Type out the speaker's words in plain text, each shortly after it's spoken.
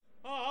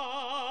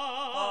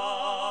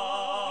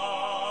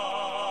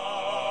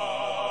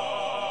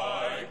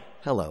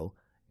Hello,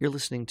 you're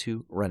listening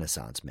to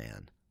Renaissance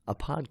Man, a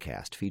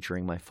podcast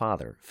featuring my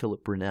father,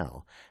 Philip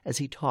Brunel, as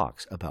he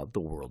talks about the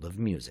world of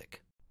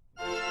music.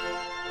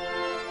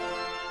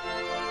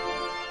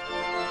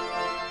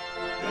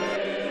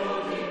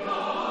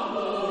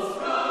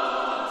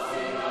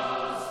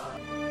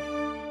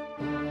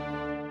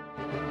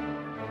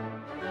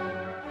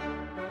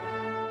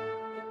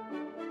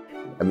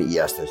 I mean,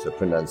 yes, there's a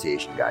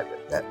pronunciation guide,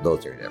 but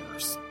those are never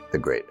the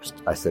greatest.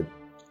 I said,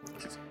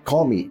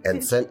 call me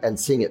and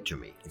sing it to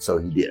me. And so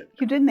he did.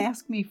 You didn't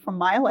ask me for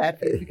my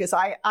Latvian because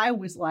I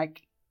was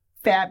like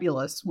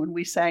fabulous when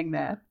we sang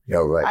that. Yeah,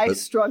 right. I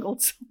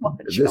struggled so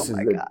much.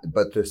 God.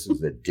 But this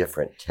is a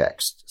different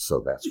text,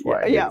 so that's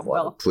why I didn't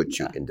want to put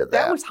you into that.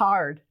 That was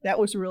hard. That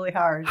was really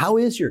hard. How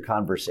is your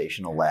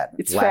conversational Latin?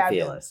 It's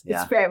fabulous.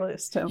 Yeah. It's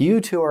fabulous, Tim. You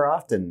two are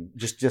often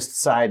just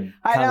side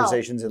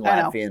conversations in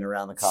Latvian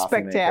around the coffee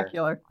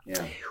Spectacular.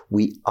 maker. Yeah.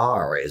 We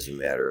are, as a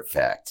matter of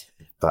fact.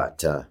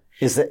 But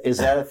is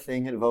that a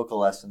thing at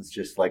VocalEssence,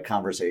 just like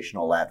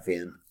conversational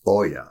Latvian?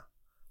 Oh, yeah.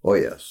 Oh,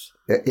 yes.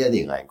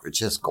 Any language,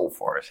 just go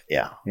for it.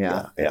 Yeah.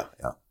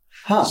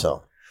 Huh.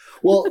 So,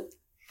 well,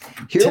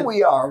 here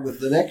we are with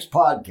the next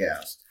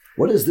podcast.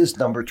 What is this,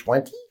 number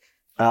 20?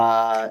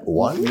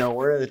 One? No,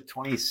 we're at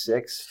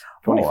 26,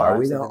 25. Oh, are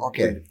we now?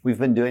 Okay. We've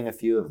been doing a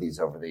few of these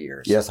over the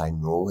years. Yes, I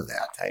know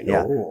that. I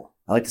know.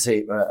 I like to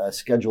say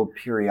scheduled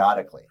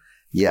periodically.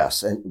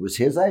 Yes, and it was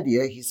his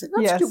idea. He said,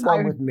 let's do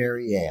one with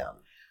Mary Ann.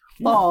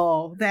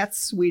 Oh, that's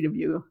sweet of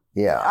you.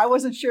 Yeah. I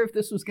wasn't sure if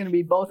this was going to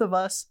be both of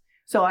us,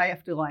 so I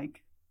have to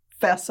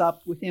fess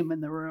up with him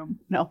in the room.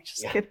 No,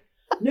 just kidding.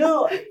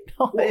 No,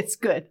 it's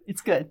good. It's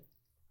good.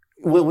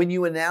 Well, when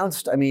you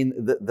announced, I mean,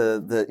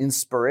 the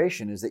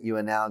inspiration is that you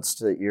announced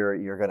that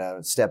you're going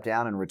to step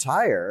down and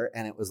retire,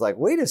 and it was like,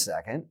 wait a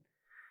second,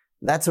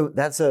 that's a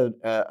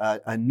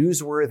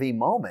newsworthy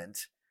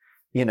moment.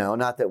 You know,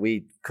 not that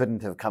we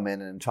couldn't have come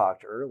in and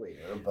talked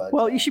earlier, but...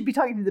 Well, you should be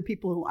talking to the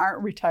people who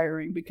aren't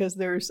retiring because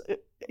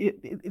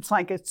it's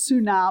like a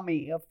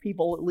tsunami of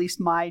people, at least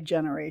my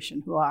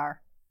generation, who are.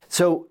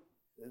 So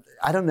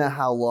I don't know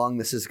how long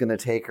this is going to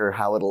take or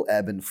how it'll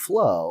ebb and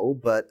flow,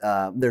 but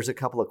there's a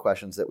couple of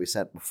questions that we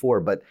sent before,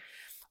 but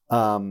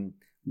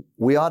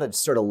we ought to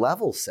sort of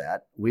level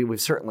set.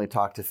 We've certainly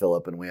talked to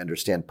Philip and we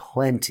understand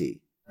plenty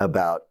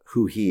about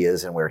who he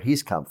is and where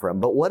he's come from.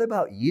 But what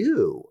about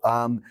you?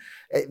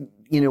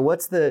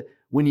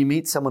 When you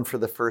meet someone for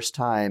the first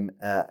time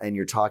and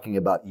you're talking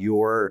about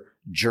your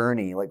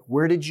journey, like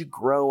where did you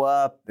grow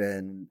up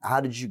and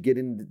how did you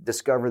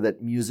discover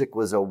that music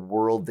was a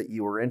world that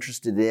you were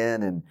interested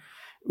in? And,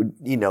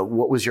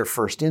 what was your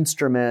first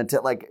instrument?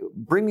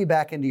 Bring me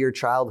back into your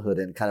childhood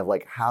and kind of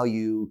like how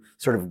you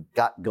sort of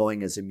got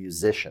going as a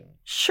musician.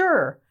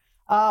 Sure.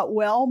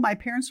 Well, my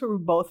parents were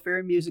both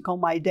very musical.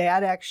 My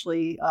dad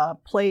actually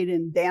played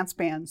in dance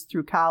bands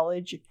through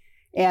college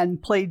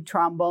and played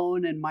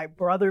trombone, and my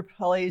brother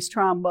plays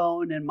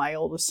trombone, and my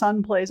oldest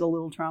son plays a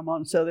little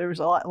trombone. So there was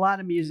a lot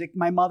of music.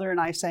 My mother and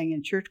I sang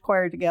in church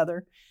choir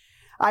together.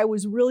 I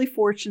was really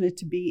fortunate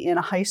to be in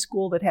a high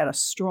school that had a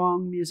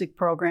strong music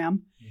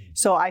program.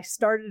 So I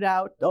started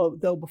out,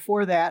 though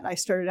before that, I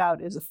started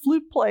out as a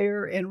flute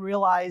player and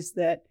realized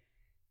that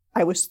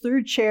I was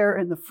third chair,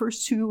 and the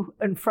first two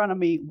in front of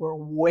me were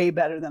way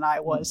better than I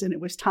was, and it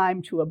was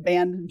time to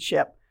abandon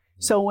ship.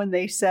 So when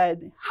they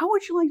said, how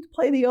would you like to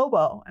play the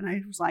oboe? And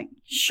I was like,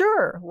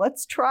 sure,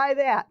 let's try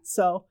that.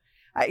 So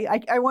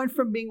I went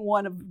from being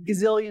one of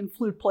gazillion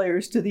flute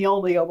players to the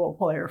only oboe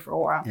player for a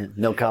while. Yeah,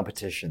 no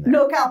competition there.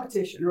 No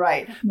competition,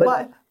 right.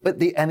 But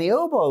the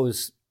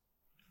oboe's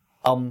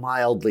a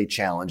mildly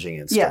challenging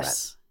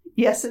instrument.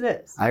 Yes, it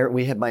is.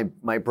 We had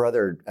my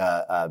brother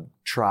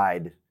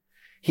tried.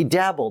 He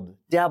dabbled.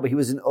 He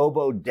was an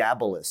oboist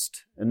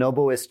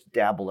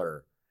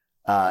dabbler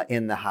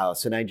in the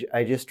house. And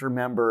I just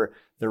remember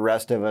the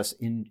rest of us,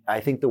 I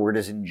think the word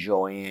is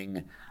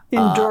enjoying.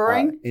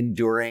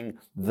 Enduring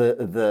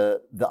the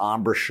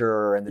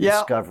embouchure and the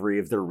discovery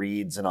of the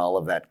reeds and all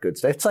of that good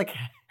stuff.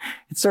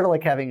 It's sort of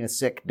like having a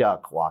sick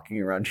duck walking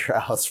around your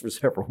house for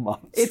several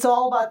months. It's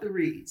all about the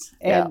reeds.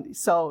 And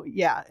so,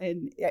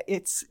 and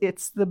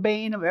it's the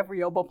bane of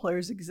every oboe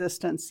player's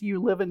existence. You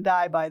live and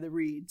die by the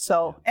reed.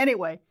 So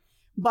anyway,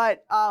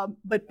 but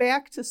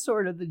back to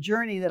sort of the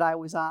journey that I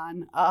was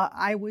on,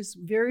 I was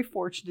very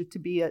fortunate to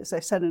be, as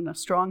I said, in a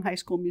strong high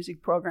school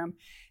music program,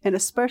 and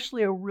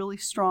especially a really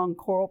strong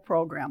choral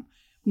program.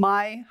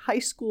 My high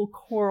school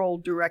choral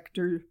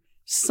director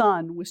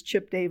son was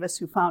Chip Davis,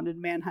 who founded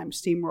Mannheim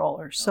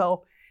Steamroller.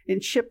 So,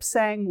 and Chip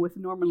sang with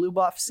Norman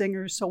Luboff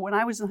singers. So when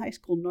I was in high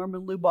school,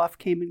 Norman Luboff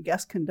came and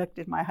guest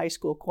conducted my high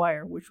school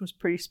choir, which was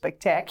pretty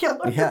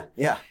spectacular.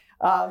 Yeah.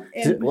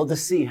 To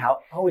see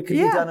how it could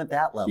be done at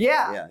that level.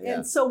 Yeah.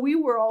 And so we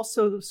were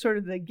also sort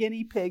of the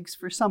guinea pigs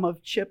for some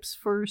of Chip's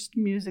first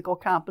musical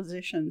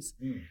compositions.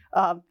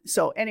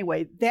 So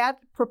anyway, that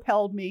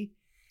propelled me.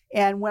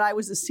 And when I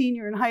was a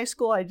senior in high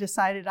school, I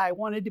decided I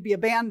wanted to be a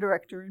band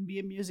director and be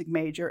a music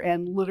major,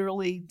 and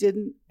literally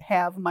didn't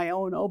have my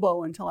own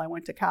oboe until I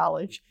went to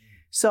college.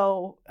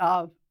 So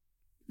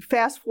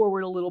fast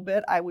forward a little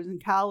bit. I was in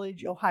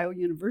college, Ohio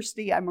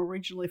University. I'm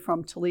originally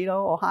from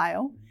Toledo,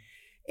 Ohio.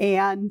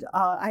 And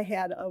I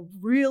had a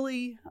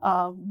really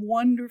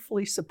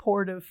wonderfully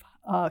supportive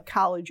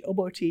college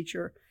oboe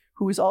teacher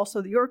who was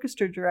also the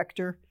orchestra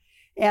director.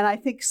 And I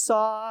think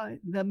saw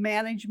the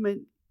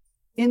management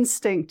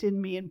instinct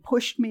in me and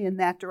pushed me in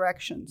that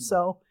direction.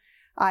 So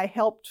I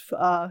helped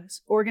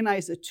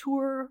organize a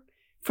tour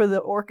for the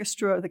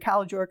orchestra, the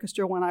college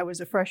orchestra, when I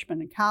was a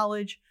freshman in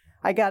college.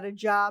 I got a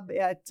job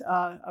at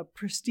a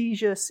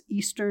prestigious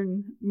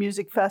Eastern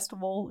music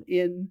festival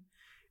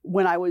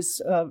when I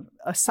was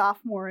a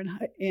sophomore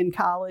in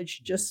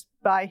college, just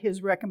by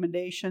his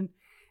recommendation,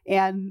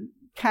 and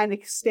kind of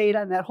stayed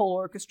on that whole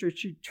orchestra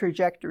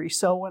trajectory.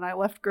 So when I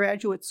left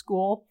graduate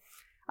school,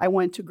 I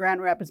went to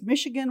Grand Rapids,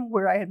 Michigan,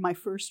 where I had my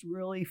first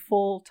really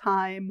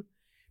full-time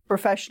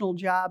professional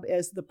job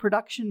as the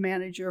production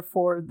manager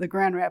for the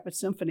Grand Rapids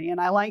Symphony.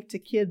 And I like to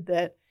kid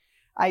that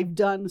I've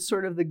done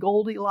sort of the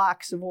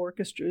Goldilocks of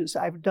orchestras.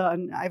 I've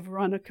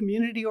run a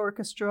community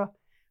orchestra.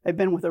 I've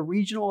been with a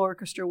regional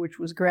orchestra, which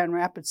was Grand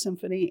Rapids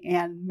Symphony,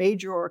 and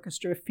major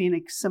orchestra,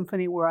 Phoenix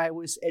Symphony, where I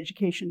was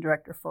education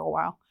director for a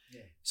while.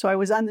 Yeah. So I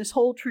was on this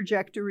whole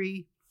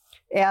trajectory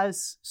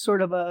as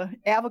sort of a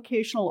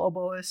avocational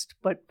oboist,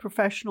 but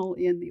professional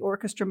in the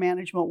orchestra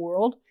management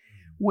world,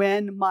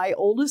 when my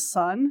oldest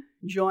son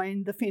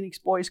joined the Phoenix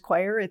Boys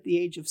Choir at the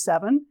age of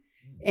 7,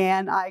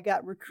 and I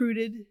got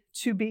recruited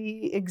to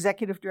be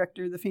executive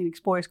director of the Phoenix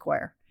Boys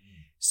Choir.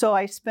 So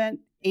I spent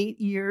 8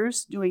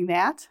 years doing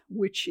that,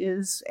 which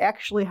is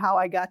actually how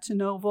I got to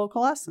know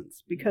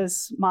VocalEssence,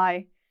 because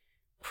my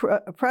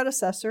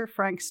predecessor,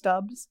 Frank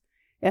Stubbs,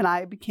 and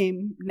I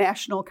became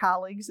national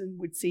colleagues and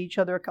would see each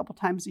other a couple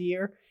times a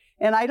year.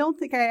 And I don't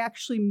think I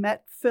actually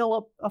met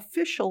Philip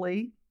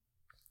officially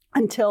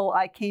until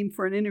I came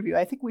for an interview.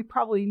 I think we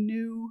probably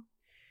knew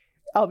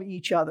of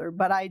each other,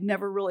 but I'd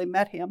never really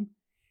met him.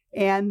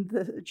 And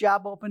the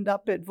job opened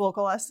up at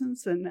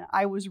VocalEssence, and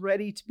I was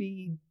ready to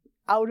be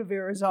out of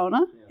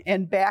Arizona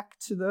and back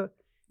to the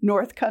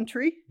North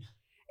Country.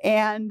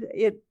 And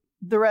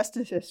the rest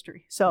is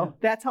history. So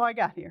that's how I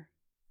got here.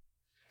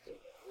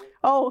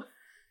 Oh,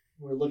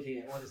 we're looking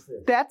at, what is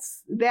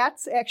this?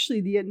 That's actually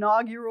the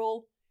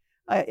inaugural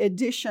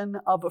edition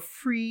of a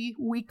free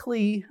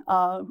weekly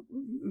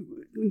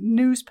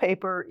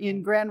newspaper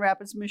in Grand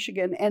Rapids,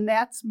 Michigan. And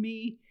that's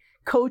me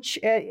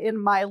in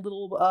my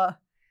little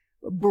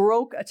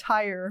Baroque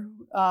attire,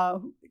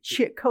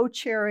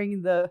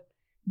 co-chairing the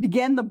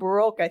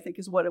Baroque, I think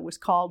is what it was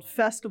called,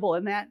 festival.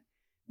 And that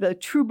the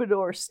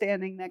troubadour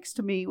standing next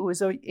to me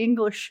was I think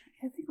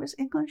it was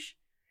English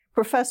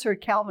professor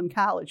at Calvin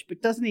College,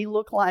 but doesn't he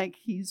look like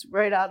he's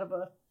right out of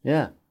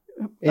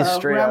It's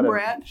straight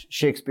Rembrandt? Out of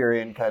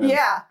Shakespearean kind of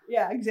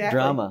exactly.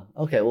 drama.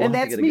 Okay, well, and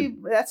that's me.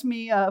 That's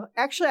me.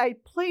 Actually, I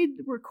played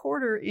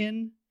recorder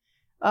in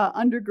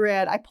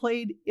undergrad. I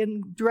played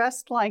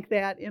dressed like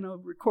that in a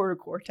recorder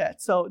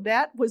quartet. So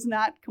that was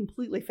not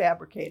completely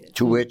fabricated.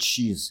 To which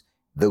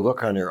the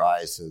look on her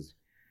eyes says,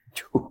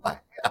 "Do I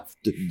have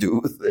to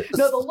do this?"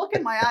 No, the look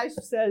in my eyes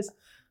says,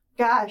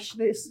 "Gosh,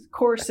 this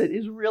corset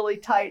is really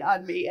tight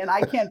on me, and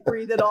I can't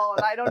breathe at all,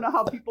 and I don't know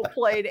how people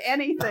played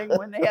anything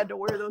when they had to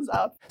wear those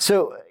out."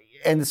 So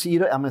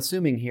I'm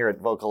assuming here at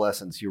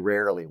VocalEssence, you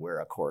rarely wear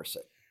a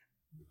corset.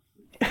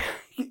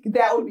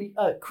 That would be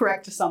a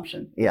correct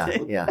assumption.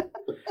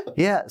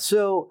 Yeah.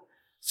 So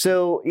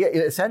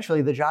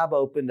essentially the job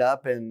opened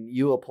up and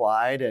you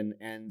applied,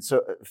 and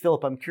so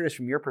Philip, I'm curious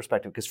from your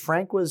perspective, because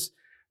Frank was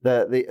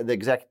the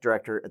executive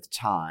director at the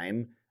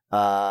time.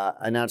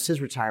 Announced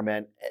his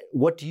retirement.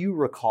 What do you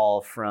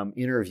recall from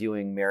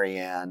interviewing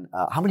Marianne?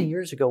 How many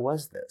years ago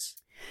was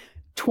this?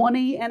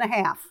 20 and a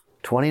half.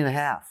 20 and a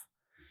half.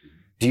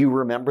 Do you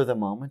remember the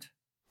moment?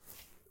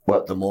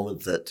 What, the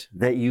moment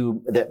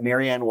that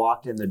Marianne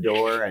walked in the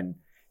door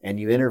and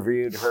you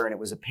interviewed her, and it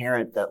was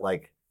apparent that,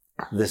 like,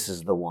 this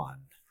is the one?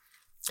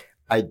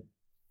 I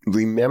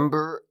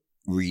remember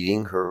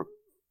reading her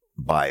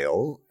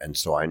bio, and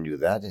so I knew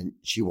that, and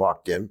she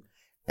walked in,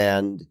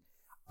 and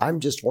I'm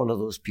just one of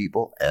those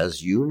people,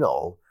 as you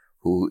know,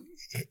 who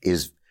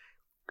is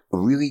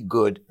really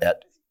good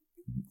at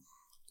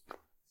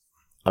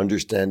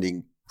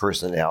understanding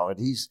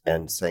personalities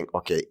and saying,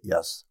 okay,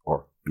 yes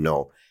or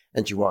no.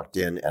 And she walked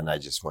in and I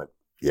just went,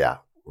 yeah,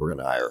 we're going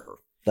to hire her.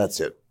 That's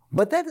it.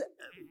 But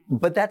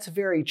that's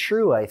very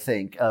true, I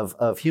think,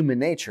 of human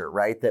nature,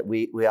 right? That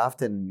we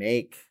often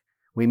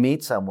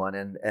meet someone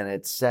and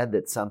it's said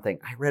that something,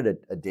 I read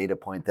a data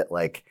point that,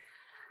 like,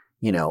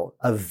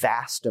 a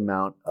vast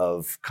amount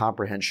of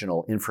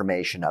comprehensional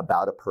information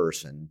about a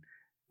person,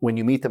 when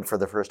you meet them for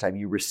the first time,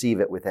 you receive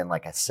it within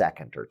like a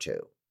second or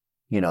two.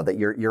 That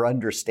your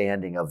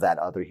understanding of that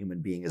other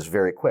human being is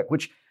very quick,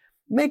 which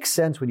makes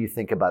sense when you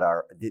think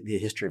about the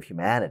history of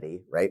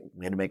humanity, right?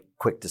 We had to make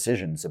quick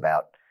decisions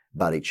about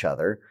each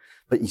other.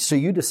 But so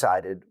you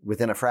decided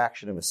within a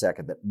fraction of a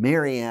second that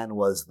Marianne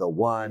was the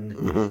one,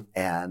 Mm-hmm.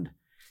 and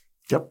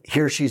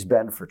here she's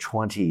been for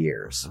 20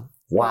 years.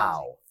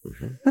 Wow.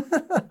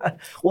 Mm-hmm.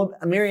 Well,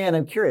 Marianne,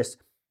 I'm curious.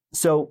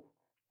 So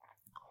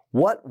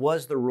What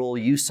was the role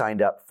you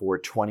signed up for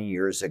 20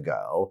 years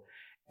ago,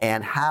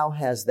 and how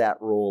has that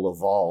role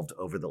evolved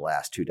over the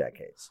last 2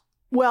 decades?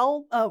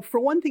 Well, for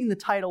one thing, the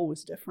title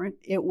was different.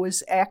 It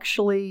was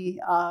actually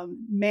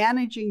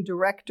managing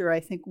director,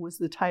 I think was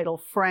the title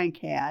Frank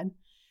had.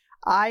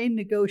 I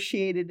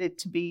negotiated it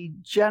to be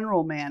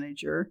general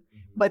manager,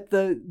 but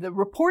the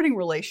reporting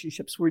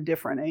relationships were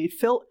different. I mean,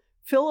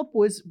 Philip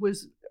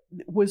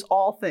was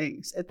all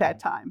things at that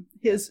time.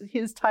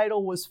 His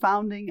title was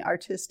founding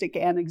artistic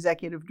and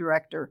executive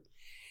director.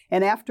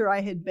 And after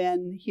I had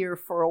been here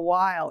for a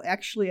while,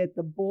 actually at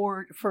the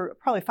board for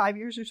probably 5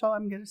 years or so,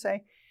 I'm going to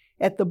say,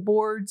 at the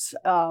board's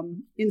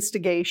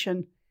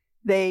instigation,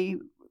 they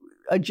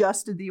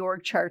adjusted the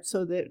org chart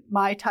so that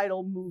my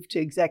title moved to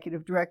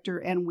executive director,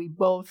 and we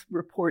both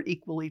report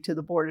equally to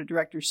the board of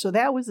directors. So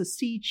that was a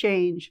sea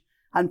change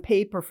on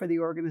paper for the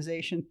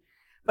organization,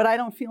 but I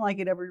don't feel like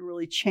it ever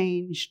really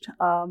changed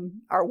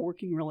our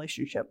working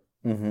relationship.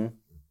 Mm-hmm.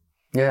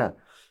 Yeah.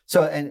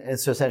 So and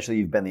so essentially,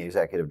 you've been the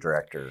executive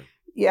director.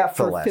 Yeah,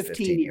 for the for last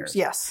 15 years.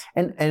 Yes.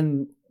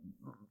 And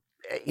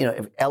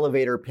if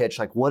elevator pitch,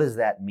 like, what does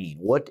that mean?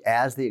 What,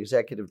 as the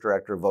executive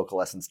director of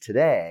VocalEssence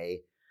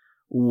today,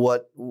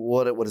 what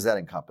does that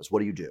encompass? What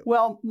do you do?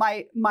 Well,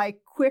 my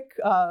quick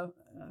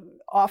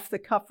off the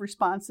cuff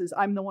response is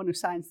I'm the one who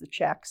signs the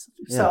checks.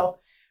 So,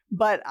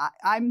 but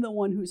I'm the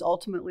one who's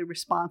ultimately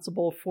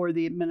responsible for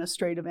the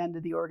administrative end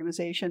of the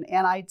organization.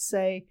 And I'd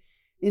say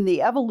in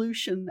the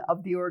evolution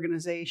of the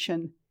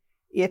organization,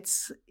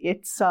 it's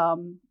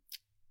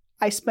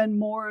I spend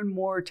more and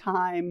more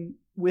time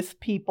with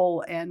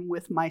people and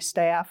with my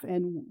staff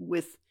and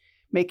with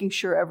making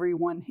sure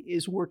everyone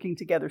is working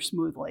together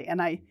smoothly.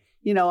 And I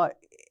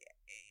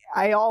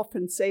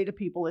often say to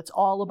people, it's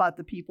all about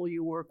the people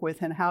you work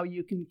with and how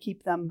you can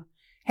keep them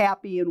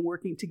happy and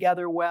working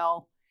together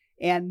well,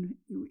 and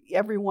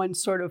everyone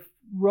sort of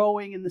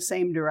rowing in the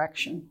same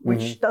direction,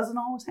 which doesn't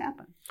always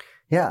happen.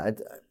 Yeah,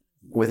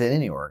 within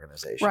any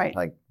organization, right?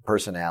 Like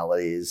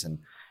personalities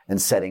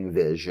and setting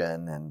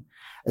vision, and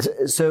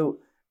so.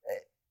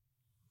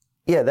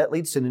 Yeah, that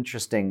leads to an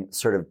interesting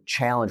sort of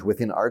challenge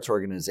within arts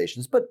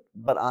organizations, but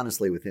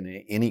honestly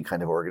within any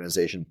kind of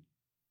organization,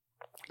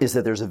 is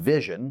that there's a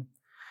vision.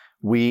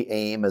 We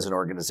aim as an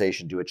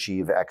organization to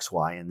achieve X,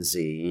 Y, and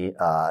Z.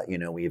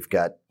 We've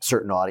got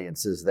certain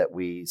audiences that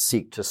we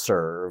seek to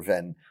serve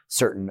and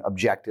certain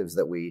objectives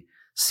that we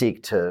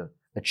seek to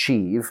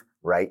achieve,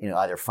 right?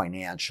 Either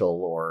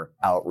financial or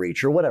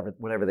outreach or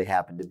whatever they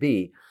happen to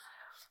be.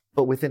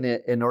 But within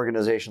an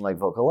organization like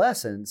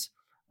VocalEssence,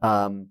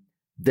 a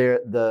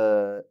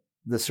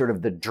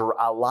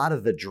lot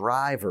of the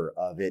driver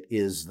of it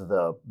is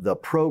the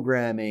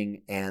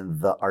programming and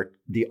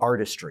the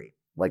artistry,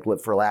 like,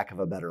 for lack of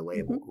a better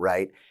label,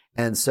 right?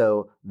 And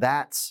so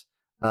that's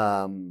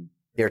the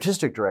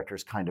artistic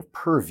director's kind of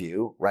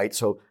purview, right?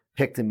 So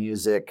pick the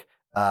music,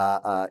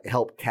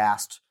 help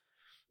cast,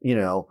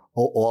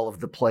 all of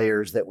the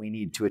players that we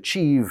need to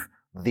achieve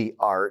the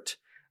art.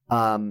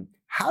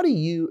 How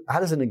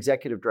does an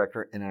executive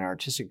director and an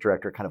artistic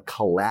director kind of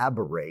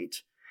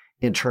collaborate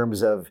in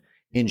terms of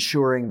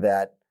ensuring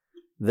that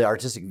the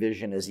artistic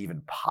vision is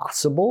even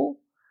possible,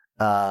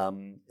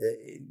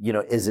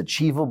 is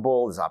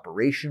achievable, is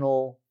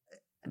operational?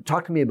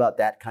 Talk to me about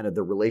that, kind of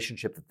the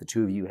relationship that the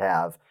two of you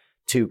have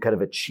to kind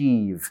of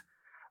achieve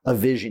a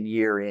vision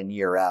year in,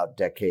 year out,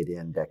 decade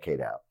in,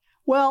 decade out.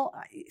 Well,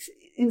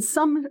 in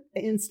some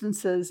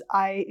instances,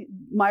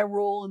 my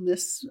role in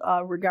this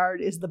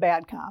regard is the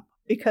bad cop,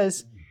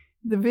 because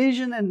the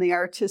vision and the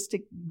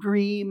artistic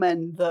dream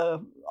and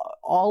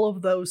all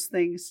of those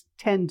things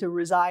tend to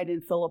reside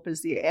in Philip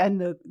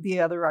and the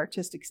other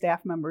artistic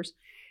staff members.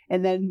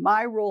 And then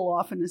my role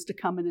often is to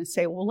come in and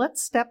say, well,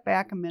 let's step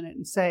back a minute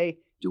and say,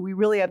 do we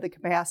really have the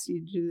capacity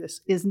to do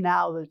this? Is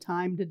now the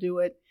time to do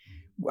it?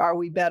 Are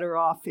we better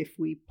off if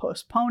we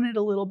postpone it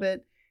a little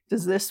bit?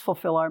 Does this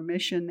fulfill our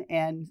mission?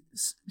 And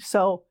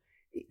so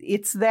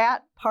it's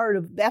that's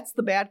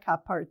the bad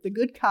cop part. The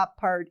good cop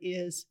part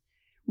is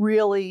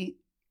really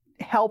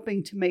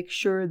helping to make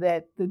sure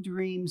that the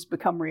dreams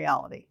become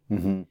reality.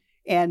 And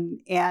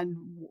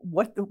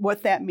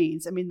what that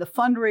means. I mean, the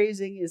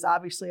fundraising is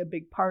obviously a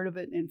big part of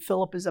it, and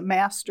Philip is a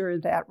master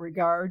in that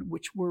regard,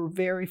 which we're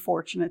very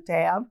fortunate to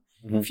have.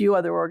 Few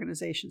other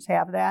organizations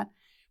have that.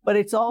 But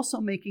it's also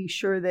making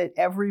sure that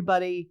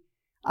everybody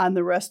on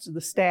the rest of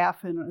the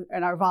staff and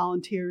our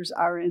volunteers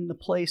are in the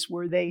place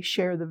where they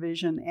share the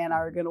vision and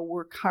are going to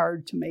work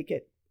hard to make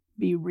it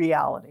be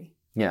reality.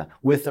 Yeah,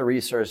 with the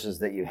resources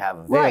that you have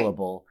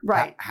available,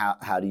 right.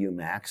 How do you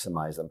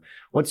maximize them?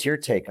 What's your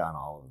take on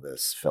all of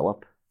this,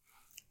 Philip?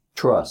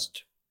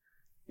 Trust.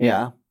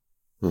 Yeah.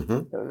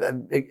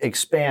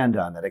 Expand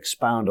on that.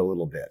 Expound a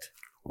little bit.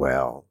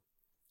 Well,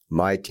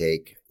 my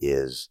take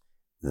is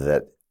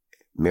that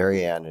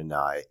Marianne and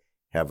I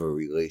have a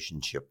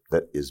relationship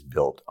that is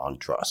built on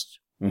trust.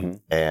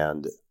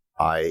 And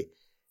I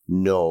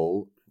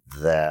know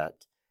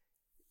that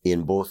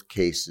in both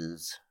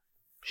cases,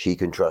 she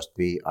can trust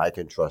me, I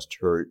can trust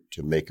her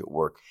to make it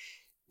work.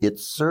 It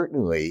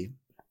certainly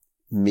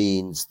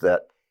means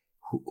that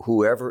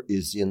whoever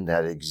is in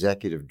that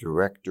executive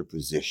director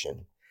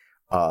position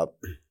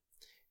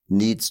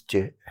needs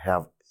to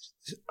have,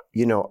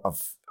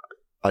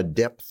 a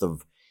depth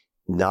of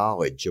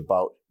knowledge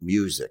about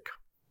music,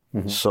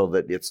 so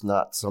that it's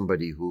not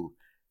somebody who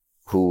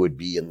would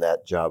be in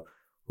that job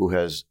who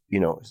has,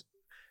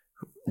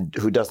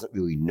 who doesn't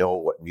really know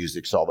what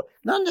music's all about.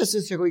 Not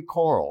necessarily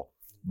choral,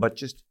 but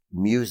just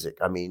music.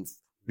 I mean,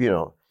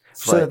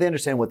 so that they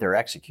understand what they're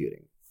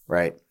executing,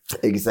 right?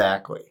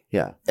 Exactly.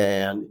 Yeah.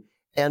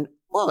 And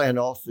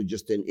also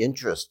just an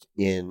interest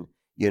in,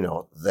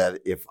 that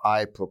if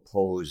I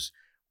propose,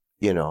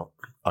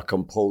 a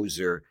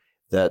composer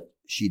that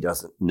she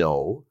doesn't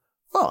know,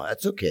 oh,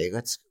 that's okay.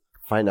 Let's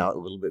find out a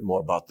little bit more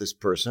about this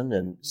person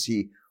and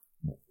see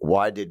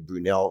why did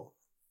Brunel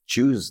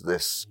choose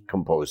this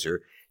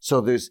composer. So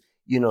there's,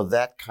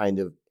 that kind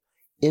of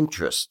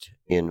interest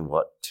in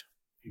what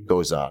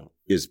goes on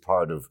is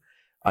part of,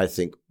 I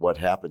think, what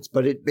happens.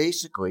 But it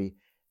basically,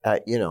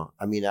 I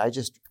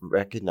just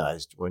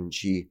recognized when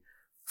she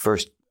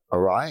first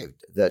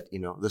arrived that,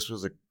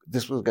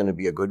 this was going to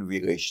be a good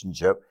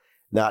relationship.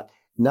 Not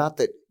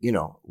that,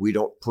 we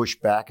don't push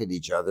back at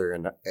each other.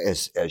 And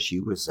as she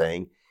was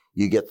saying,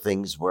 you get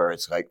things where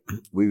it's like,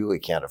 we really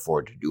can't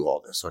afford to do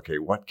all this. Okay,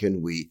 what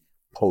can we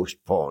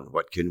postpone?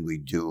 What can we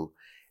do?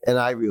 And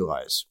I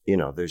realize,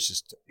 there's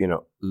just,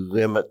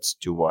 limits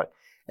to what.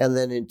 And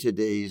then in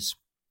today's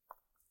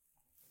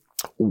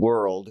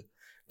world,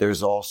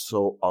 there's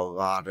also a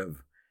lot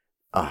of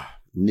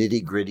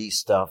nitty-gritty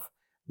stuff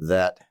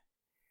that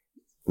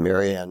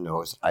Marianne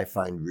knows I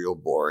find real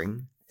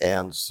boring.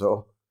 And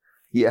so,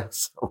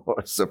 yes,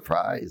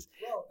 surprise.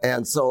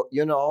 And so,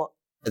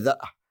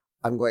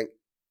 I'm going,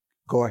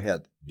 go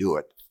ahead, do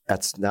it.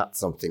 That's not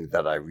something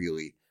that I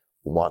really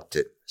want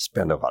to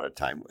spend a lot of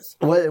time with.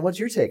 What's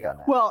your take on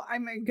that? Well,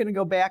 I'm going to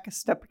go back a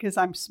step because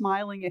I'm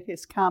smiling at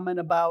his comment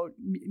about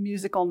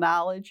musical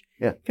knowledge.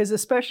 Yeah. Because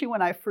especially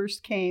when I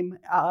first came,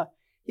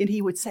 and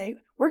he would say,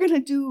 we're going to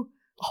do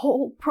a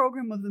whole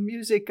program of the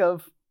music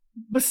of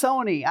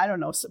Busoni. I don't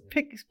know. So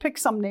pick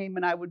some name,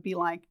 and I would be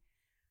like,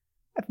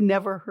 I've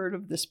never heard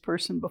of this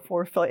person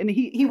before, Phil. And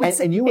he would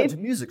say, and you went to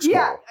music school.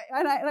 Yeah,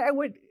 and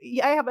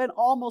I have an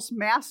almost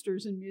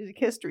master's in music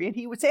history, and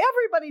he would say,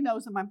 everybody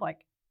knows him. I'm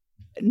like,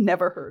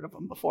 never heard of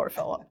him before,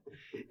 Philip.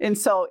 And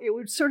so it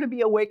would sort of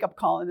be a wake-up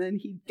call, and then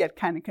he'd get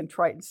kind of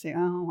contrite and say,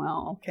 oh,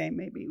 well, okay,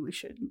 maybe we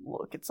should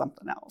look at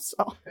something else.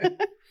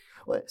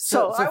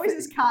 So I was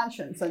his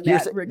conscience in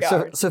that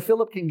regard. So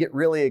Philip can get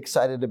really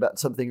excited about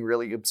something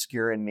really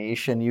obscure in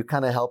niche, and you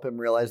kind of help him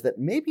realize that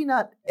maybe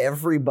not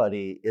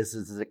everybody is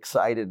as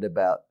excited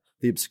about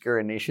the obscure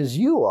and niche as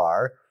you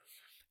are,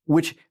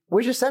 which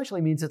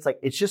essentially means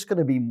it's just going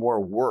to be more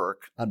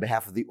work on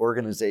behalf of the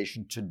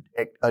organization to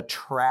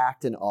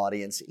attract an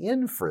audience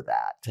in for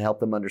that, to help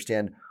them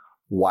understand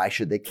why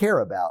should they care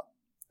about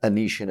a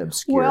niche and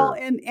obscure. Well,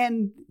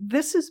 and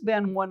this has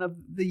been one of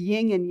the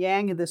yin and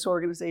yang of this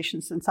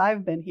organization since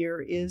I've been here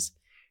is,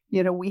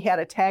 we had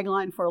a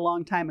tagline for a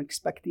long time,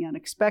 expect the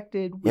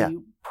unexpected. We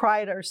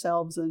pride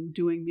ourselves in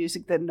doing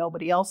music that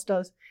nobody else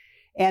does.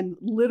 And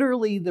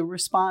literally the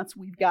response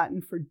we've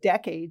gotten for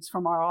decades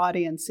from our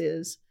audience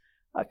is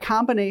a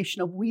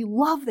combination of, we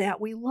love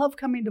that. We love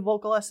coming to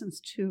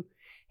VocalEssence to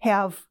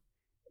have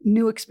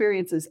new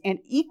experiences. And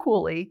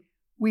equally,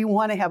 we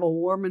want to have a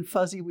warm and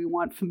fuzzy, we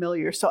want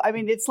familiar. So,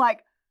 it's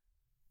like,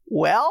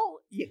 well,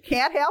 you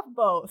can't have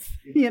both,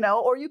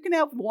 or you can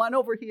have one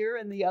over here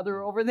and the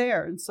other over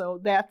there. And so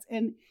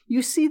and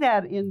you see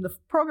that in the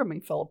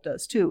programming Philip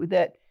does too,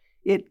 that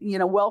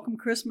Welcome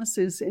Christmas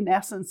is in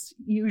essence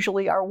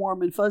usually our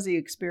warm and fuzzy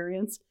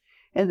experience.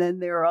 And then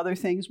there are other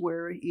things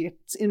where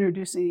it's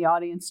introducing the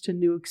audience to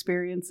new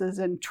experiences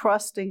and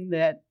trusting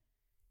that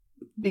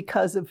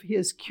because of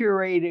his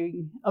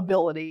curating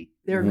ability,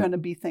 there are going to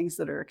be things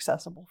that are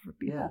accessible for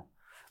people. Yeah.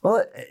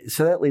 Well,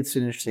 so that leads to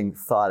an interesting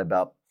thought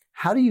about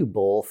how do you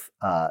both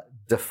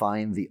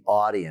define the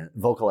audience,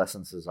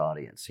 VocalEssence's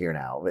audience here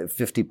now,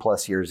 50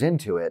 plus years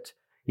into it.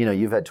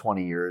 You've had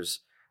 20 years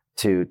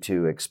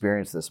to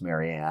experience this,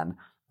 Marianne.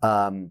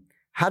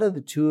 How do the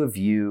two of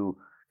you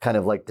kind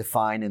of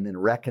define and then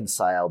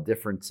reconcile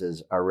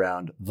differences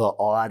around the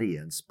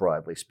audience,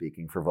 broadly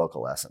speaking, for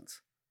VocalEssence?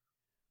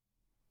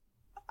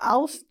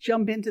 I'll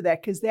jump into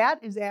that because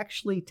that is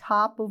actually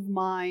top of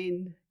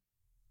mind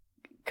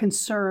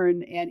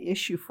concern and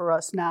issue for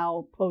us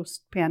now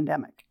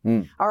post-pandemic.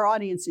 Our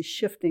audience is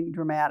shifting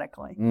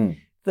dramatically.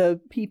 The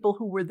people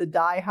who were the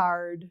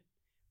diehard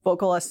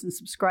VocalEssence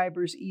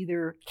subscribers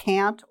either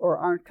can't or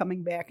aren't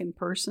coming back in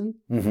person.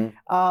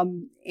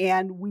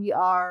 And we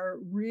are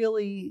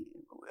really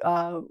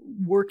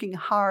working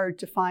hard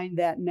to find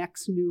that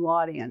next new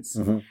audience.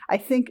 I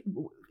think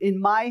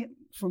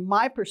from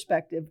my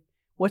perspective,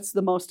 what's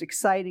the most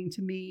exciting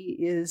to me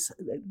is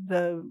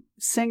the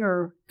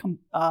singer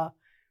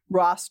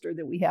roster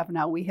that we have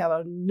now. We have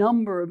a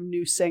number of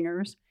new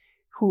singers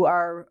who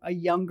are a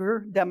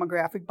younger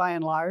demographic by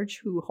and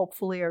large, who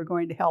hopefully are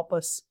going to help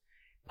us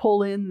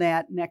pull in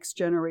that next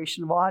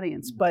generation of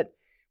audience. But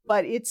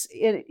But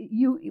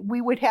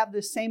we would have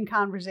the same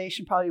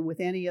conversation probably with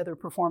any other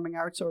performing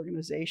arts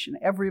organization.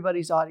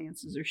 Everybody's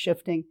audiences are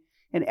shifting,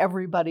 and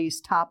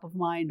everybody's top of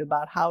mind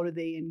about how do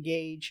they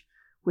engage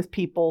with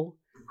people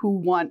who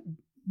want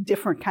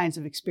different kinds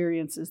of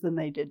experiences than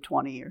they did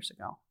 20 years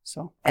ago.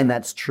 So, and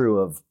that's true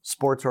of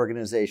sports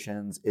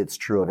organizations. It's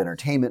true of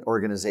entertainment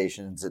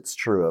organizations. It's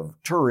true of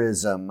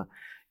tourism.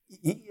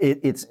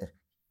 It's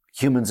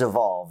humans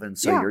evolve, and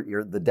so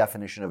you're the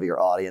definition of your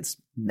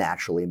audience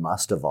naturally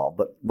must evolve.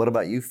 But what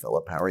about you,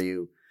 Philip? How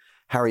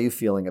are you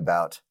feeling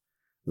about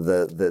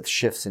the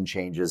shifts and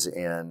changes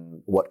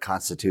in what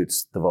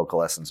constitutes the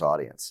VocalEssence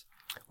audience?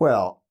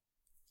 Well,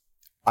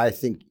 I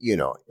think,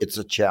 it's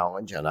a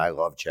challenge, and I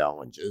love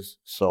challenges.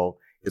 So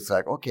it's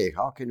like, okay,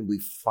 how can we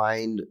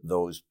find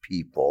those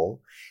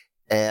people?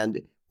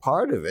 And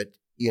part of it,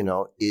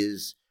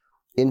 is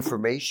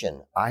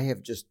information. I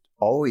have just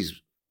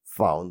always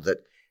found that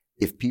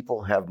if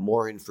people have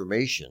more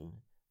information,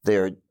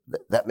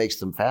 that makes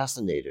them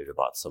fascinated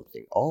about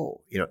something.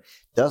 Oh,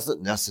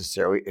 doesn't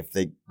necessarily, if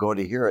they go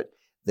to hear it,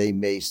 they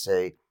may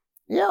say,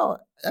 yeah,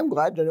 I'm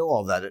glad to know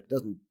all that.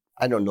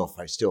 I don't know if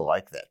I still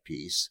like that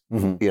piece.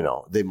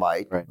 Mm-hmm. They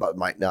might, right, but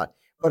might not.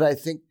 But I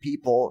think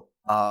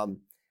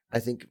I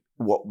think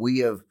what we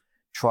have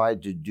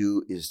tried to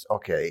do is,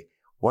 okay,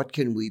 what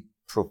can we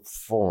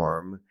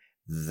perform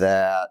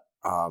that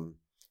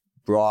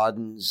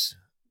broadens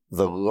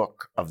the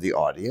look of the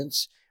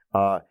audience?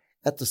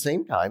 At the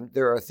same time,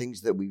 there are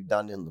things that we've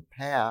done in the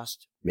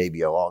past,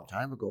 maybe a long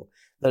time ago,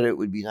 that it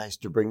would be nice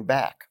to bring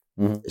back.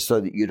 Mm-hmm. So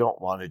that you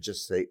don't want to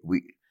just say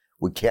we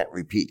can't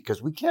repeat,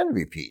 because we can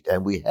repeat,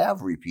 and we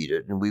have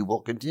repeated, and we will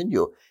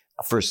continue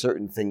for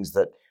certain things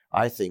that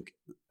I think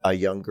a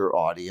younger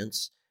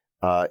audience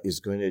is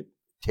going to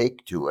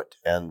take to it.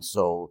 And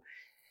so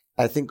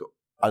I think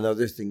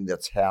another thing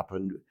that's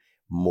happened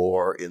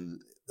more in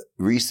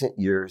recent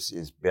years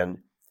has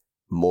been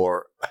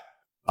more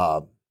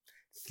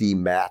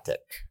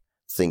thematic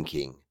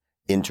thinking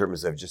in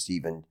terms of just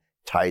even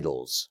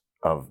titles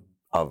of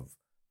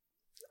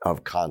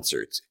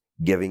concerts,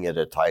 giving it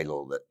a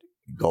title that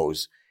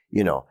goes,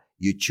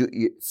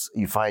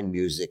 you find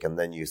music and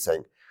then you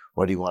think,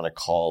 what do you want to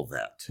call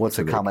that? What's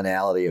a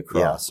commonality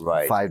across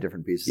 5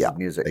 different pieces of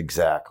music?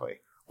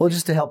 Exactly. Well,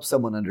 just to help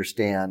someone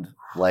understand,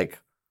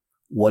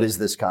 what is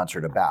this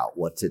concert about?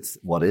 What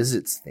is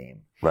its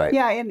theme? Right.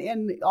 Yeah,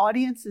 and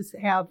audiences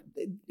have,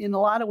 in a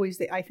lot of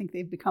ways, I think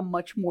they've become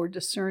much more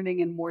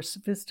discerning and more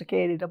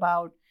sophisticated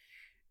about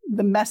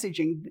the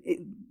messaging.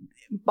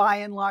 By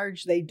and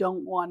large, they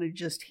don't want to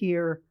just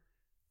hear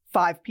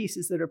 5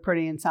 pieces that are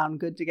pretty and sound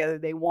good together.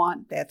 They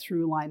want that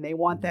through line. They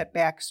want that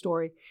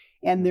backstory.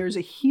 And there's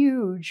a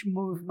huge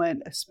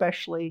movement,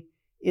 especially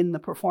in the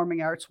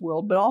performing arts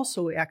world, but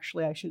also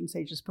actually, I shouldn't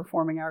say just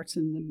performing arts,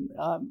 in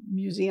the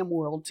museum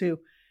world too,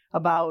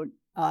 about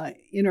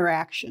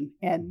interaction.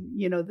 And,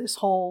 this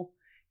whole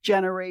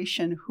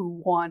generation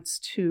who wants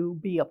to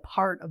be a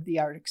part of the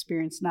art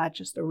experience, not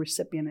just a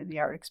recipient of the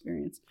art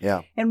experience.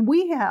 Yeah. And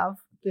we have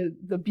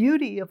the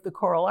beauty of the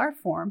choral art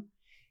form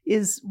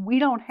is we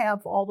don't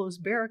have all those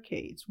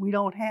barricades. We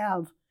don't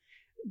have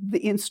the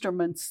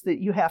instruments that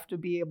you have to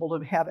be able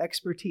to have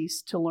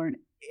expertise to learn.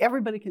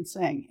 Everybody can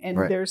sing, and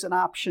there's an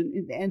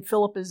option. And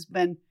Philip has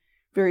been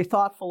very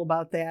thoughtful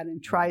about that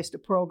and tries to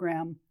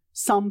program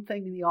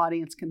something the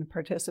audience can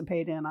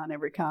participate in on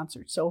every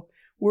concert. So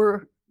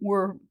we're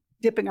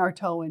dipping our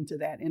toe into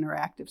that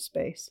interactive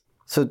space.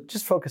 So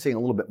just focusing a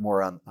little bit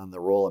more on the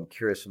role, I'm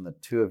curious from the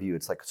two of you,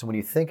 it's like, so when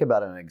you think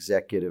about an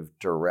executive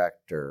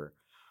director,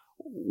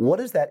 what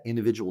does that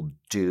individual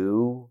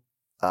do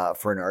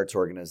for an arts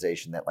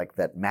organization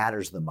that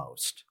matters the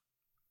most?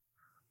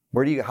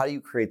 How do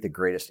you create the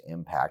greatest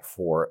impact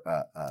for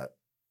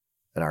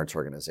an arts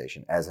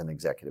organization as an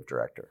executive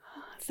director?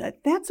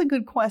 That's a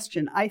good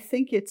question. I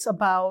think it's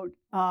about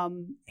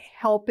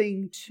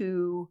helping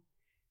to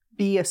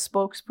be a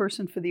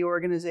spokesperson for the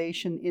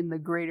organization in the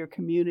greater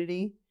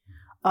community.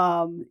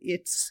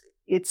 It's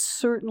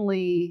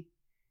certainly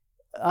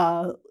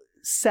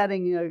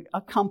setting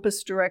a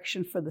compass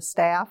direction for the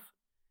staff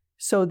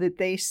so that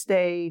they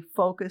stay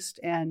focused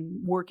and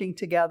working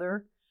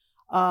together.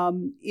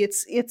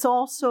 It's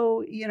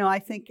also, I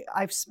think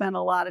I've spent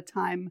a lot of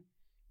time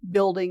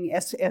building,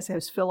 as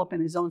has Philip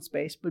in his own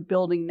space, but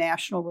building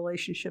national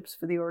relationships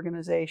for the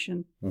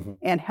organization, mm-hmm,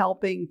 and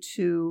helping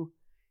to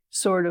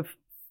sort of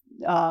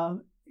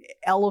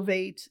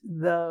elevate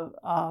the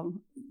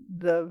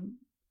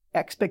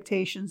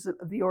expectations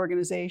of the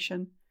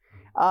organization.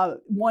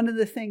 One of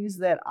the things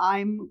that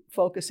I'm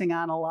focusing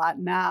on a lot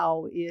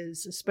now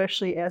is,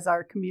 especially as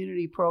our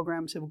community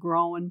programs have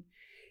grown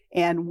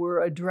and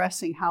we're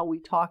addressing how we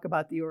talk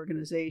about the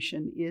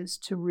organization, is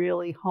to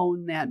really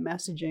hone that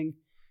messaging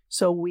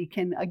so we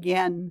can,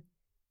 again,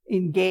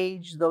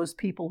 engage those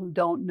people who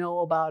don't know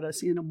about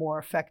us in a more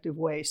effective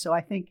way. So I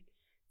think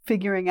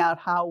figuring out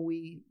how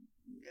we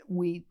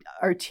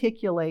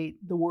articulate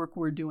the work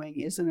we're doing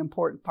is an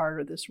important part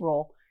of this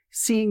role.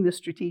 Seeing the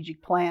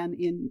strategic plan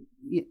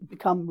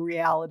become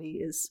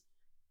reality is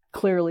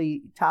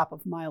clearly top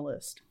of my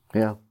list.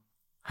 Yeah.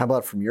 How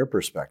about from your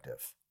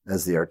perspective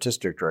as the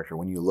artistic director,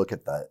 when you look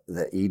at the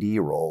AD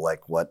role,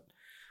 like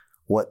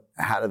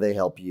how do they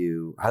help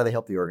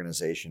the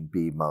organization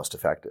be most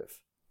effective?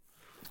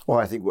 Well,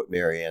 I think what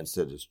Mary Ann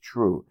said is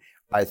true.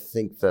 I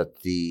think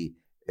that the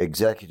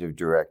executive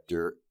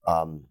director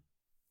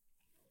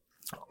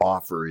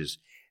offers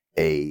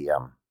a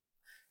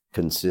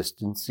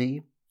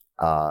consistency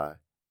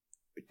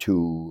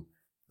to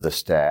the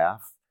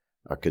staff,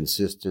 a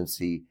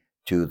consistency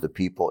to the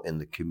people in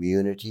the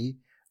community.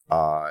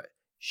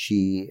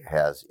 She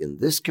has, in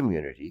this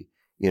community,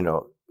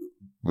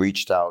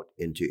 reached out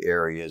into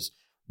areas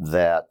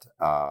that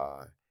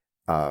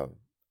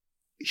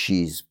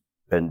she's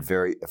been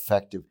very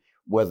effective,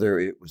 whether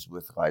it was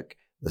with like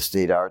the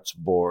State Arts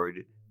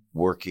Board,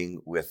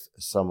 working with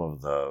some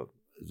of the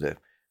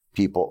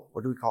people,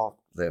 what do we call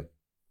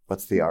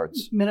what's the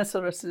arts?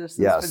 Minnesota Citizens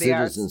Yeah, for the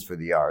Arts. Citizens for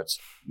the Arts.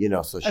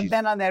 So I've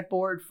been on that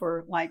board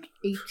for like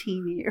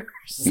 18 years.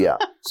 Yeah,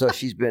 so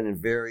she's been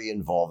very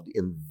involved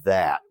in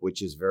that,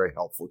 which is very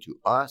helpful to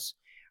us.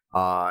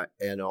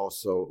 And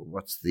also,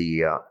 what's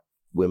the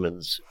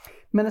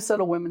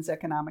Minnesota Women's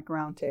Economic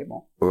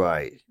Roundtable.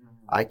 Right.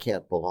 I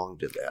can't belong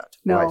to that.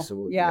 No, right,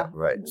 so, yeah.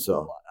 Right,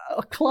 so.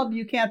 A club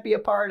you can't be a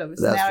part of.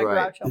 Isn't That's that a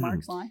right. Groucho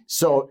Marx line?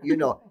 So,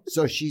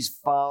 so she's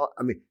found,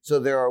 so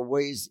there are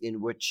ways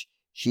in which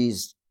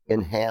she's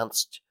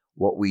enhanced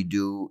what we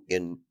do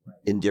in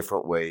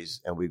different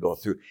ways, and we go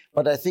through.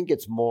 But I think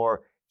it's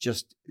more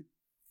just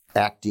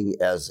acting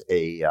as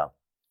a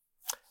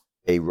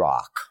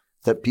rock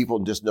that people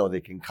just know they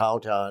can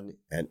count on.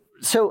 And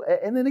so,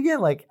 and then again,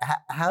 like,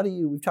 how do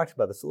you, we've talked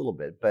about this a little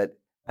bit, but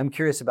I'm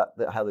curious about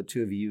how the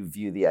two of you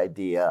view the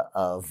idea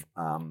of,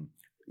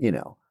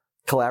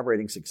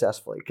 collaborating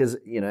successfully. Because,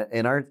 in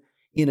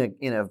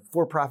a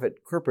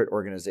for-profit corporate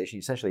organization, you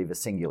essentially have a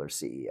singular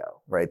CEO,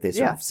 right? They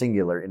sort of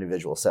singular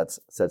individual sets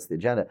the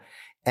agenda.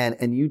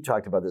 And you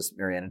talked about this,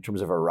 Mary Ann, in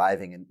terms of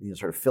arriving and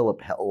sort of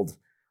Philip held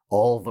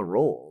all the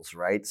roles,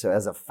 right? So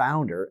as a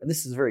founder, and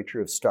this is very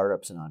true of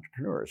startups and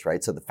entrepreneurs,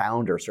 right? So the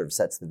founder sort of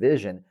sets the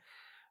vision,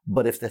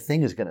 but if the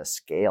thing is going to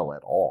scale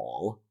at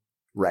all,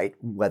 right,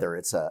 whether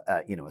it's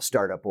a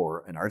startup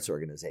or an arts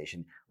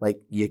organization,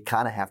 like you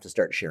kind of have to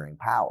start sharing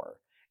power,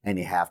 and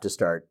you have to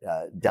start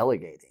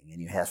delegating, and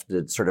you have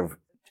to sort of,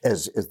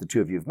 as the two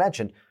of you have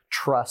mentioned,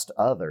 trust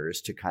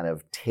others to kind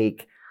of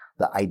take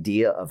the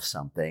idea of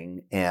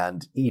something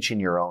and each in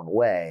your own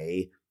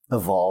way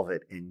evolve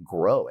it and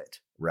grow it,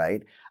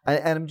 right?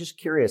 And I'm just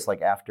curious,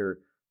 like after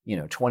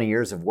 20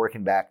 years of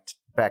working back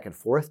and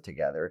forth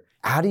together,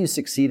 how do you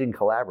succeed in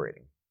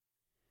collaborating?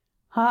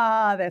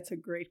 That's a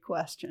great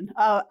question.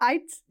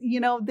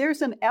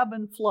 There's an ebb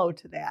and flow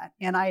to that.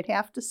 And I'd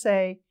have to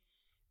say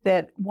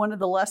that one of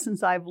the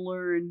lessons I've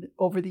learned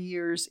over the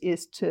years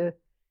is to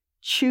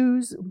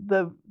choose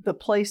the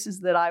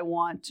places that I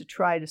want to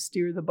try to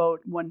steer the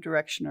boat one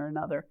direction or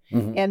another.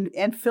 Mm-hmm.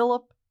 And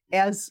Philip,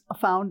 as a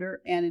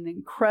founder and an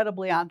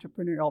incredibly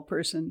entrepreneurial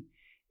person,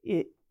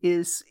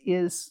 is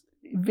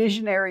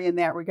visionary in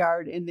that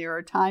regard. And there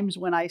are times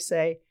when I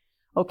say,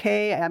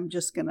 okay, I'm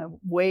just going to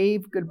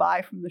wave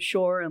goodbye from the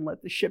shore and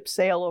let the ship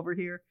sail over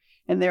here.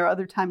 And there are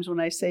other times when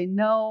I say,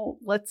 no,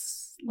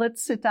 let's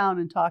sit down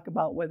and talk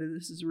about whether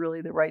this is really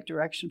the right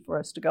direction for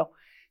us to go.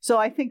 So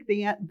I think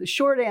the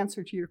short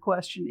answer to your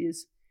question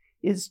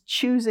is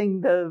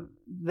choosing the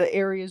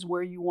areas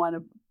where you want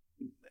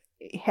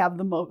to have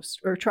the most,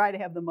 or try to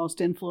have the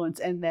most influence,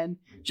 and then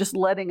just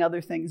letting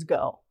other things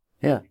go.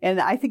 Yeah. And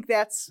I think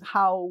that's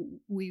how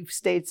we've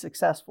stayed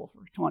successful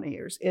for 20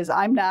 years. Is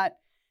I'm not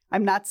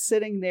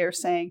sitting there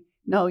saying,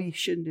 no, you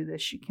shouldn't do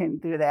this, you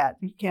can't do that,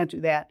 you can't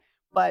do that.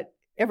 But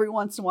every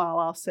once in a while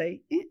I'll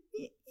say,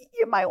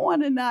 you might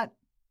want to not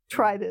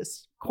try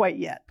this quite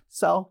yet.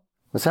 So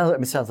it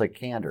sounds like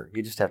candor.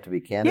 You just have to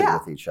be candid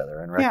with each other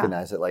and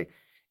recognize that, like,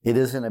 it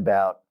isn't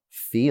about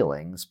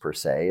feelings per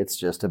se. It's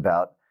just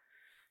about,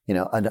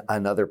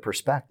 another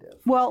perspective.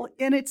 Well,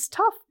 and it's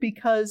tough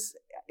because,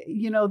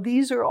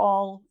 these are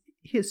all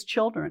his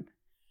children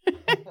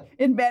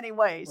in many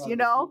ways,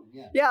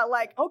 Yeah,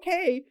 like,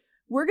 okay,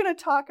 we're going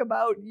to talk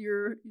about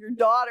your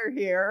daughter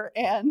here,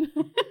 and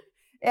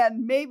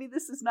and maybe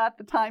this is not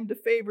the time to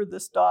favor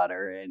this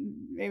daughter, and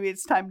maybe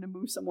it's time to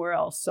move somewhere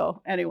else.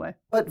 So anyway.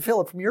 But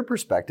Philip, from your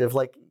perspective,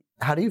 like,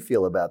 how do you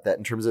feel about that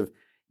in terms of,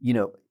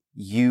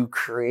 you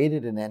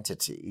created an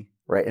entity,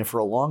 right? And for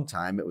a long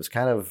time, it was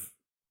kind of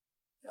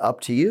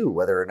up to you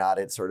whether or not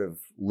it sort of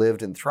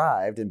lived and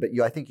thrived. But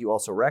I think you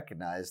also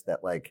recognized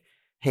that, like,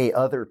 hey,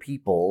 other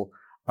people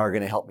are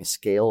going to help me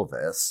scale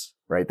this,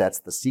 right? That's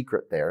the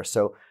secret there.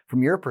 So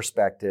from your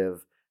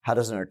perspective, how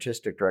does an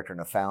artistic director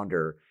and a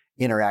founder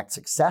interact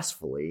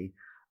successfully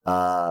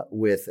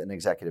with an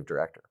executive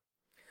director?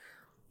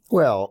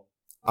 Well,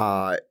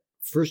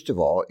 first of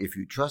all, if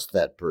you trust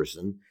that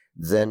person,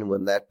 then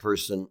when that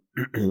person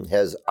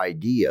has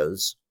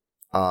ideas,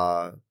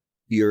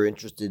 you're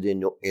interested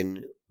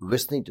in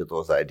listening to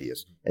those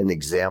ideas. An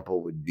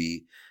example would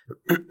be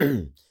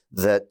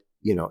that,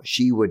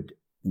 she would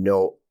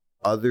know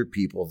other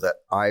people that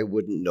I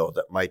wouldn't know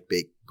that might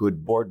make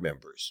good board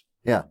members.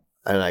 Yeah.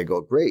 And I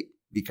go, great,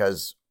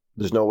 because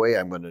there's no way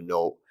I'm going to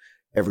know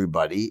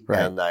everybody.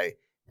 Right.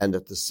 And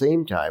at the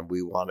same time,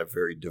 we want a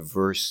very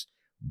diverse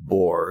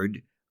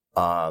board,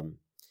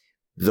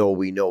 though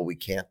we know we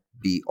can't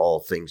be all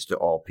things to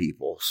all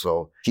people.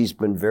 So she's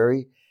been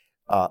very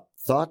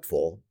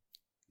thoughtful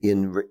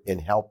in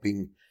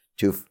helping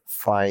to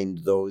find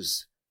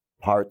those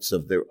parts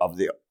of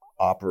the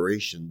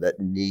operation that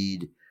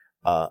need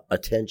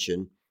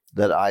attention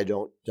that I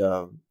don't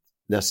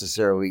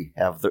necessarily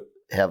have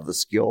the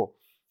skill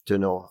to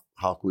know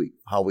how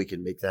we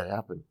can make that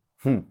happen.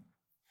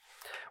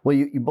 Well,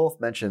 you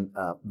both mentioned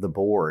the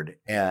board,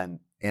 and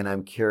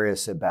I'm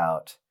curious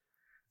about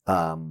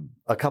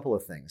a couple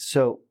of things.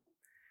 So,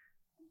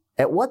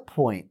 at what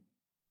point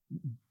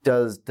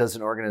does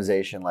an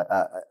organization like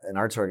an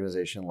arts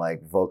organization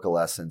like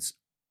VocalEssence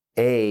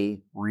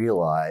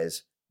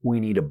realize we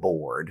need a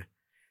board,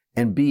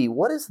 and B,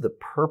 what is the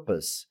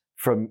purpose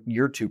from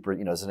your two,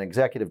 as an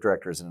executive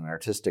director, as an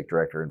artistic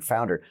director and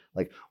founder,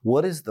 like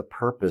what is the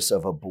purpose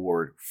of a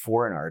board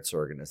for an arts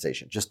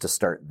organization? Just to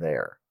start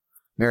there.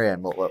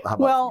 Marianne, how about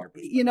well,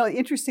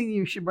 interesting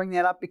you should bring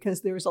that up,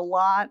 because there's a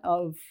lot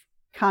of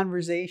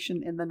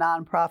conversation in the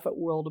nonprofit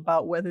world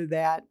about whether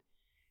that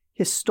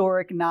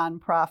historic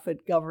nonprofit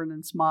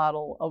governance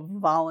model of a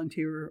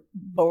volunteer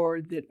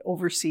board that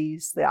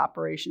oversees the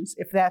operations,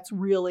 if that's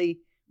really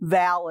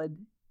valid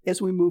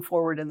as we move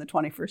forward in the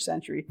 21st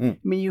century. I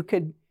mean, you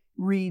could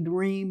read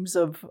reams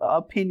of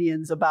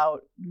opinions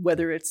about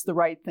whether it's the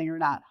right thing or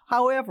not.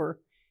 However,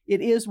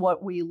 it is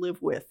what we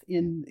live with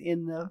in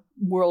the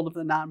world of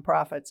the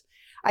nonprofits.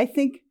 I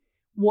think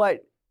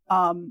what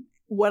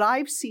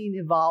I've seen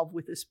evolve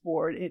with this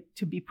board,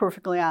 to be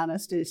perfectly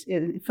honest, is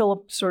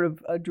Philip sort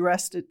of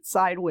addressed it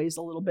sideways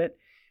a little bit.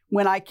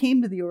 When I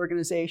came to the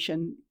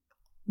organization,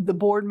 the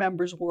board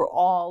members were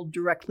all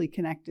directly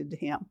connected to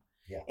him.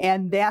 Yeah.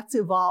 And that's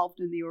evolved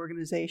in the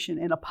organization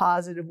in a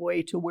positive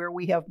way to where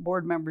we have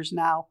board members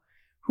now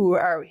who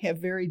have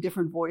very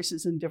different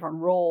voices and different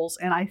roles.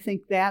 And I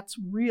think that's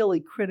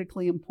really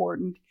critically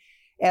important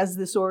as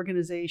this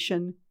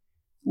organization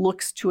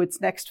looks to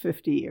its next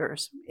 50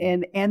 years.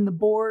 And the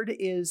board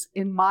is,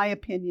 in my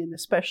opinion,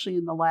 especially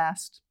in the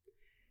last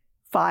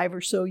 5 or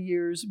so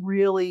years,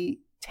 really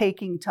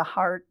taking to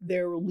heart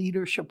their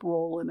leadership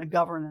role in a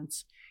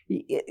governance.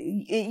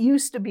 It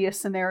used to be a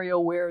scenario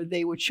where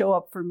they would show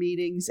up for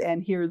meetings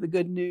and hear the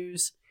good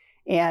news,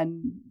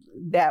 and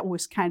that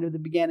was kind of the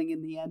beginning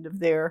and the end of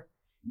their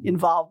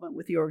involvement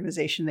with the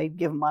organization. They'd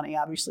give money,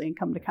 obviously, and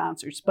come to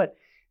concerts, but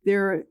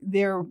they're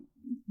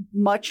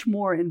much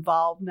more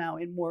involved now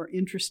and more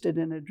interested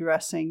in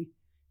addressing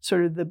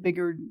sort of the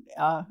bigger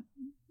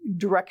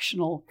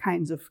directional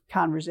kinds of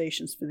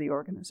conversations for the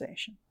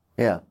organization.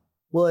 Yeah.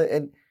 Well,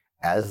 and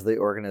as the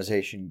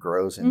organization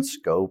grows in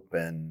scope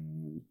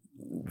and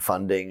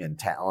funding and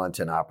talent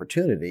and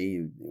opportunity,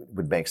 it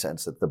would make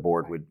sense that the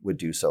board would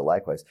do so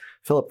likewise.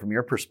 Philip, from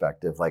your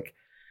perspective,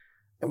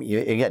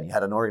 you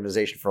had an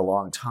organization for a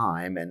long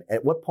time, and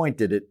at what point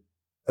did it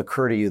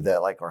occur to you that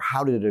or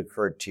how did it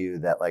occur to you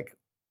that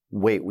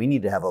wait, we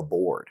need to have a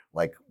board?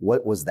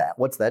 What was that?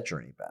 What's that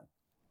journey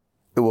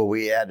been? Well,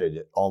 we added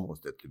it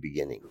almost at the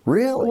beginning.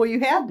 Really? Well, you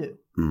had to.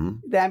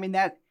 Mm-hmm. I mean,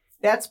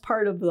 that's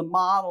part of the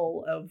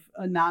model of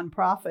a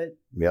nonprofit.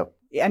 Yep.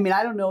 I mean,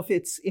 I don't know if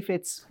it's.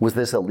 Was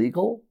this a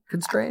legal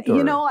constraint? Or?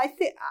 I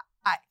think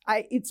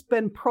it's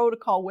been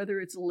protocol, whether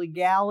it's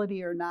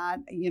legality or not.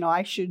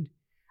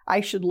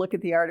 I should look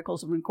at the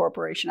Articles of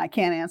Incorporation. I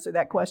can't answer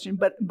that question,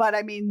 but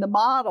I mean, the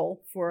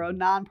model for a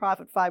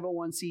nonprofit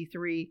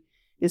 501c3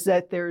 is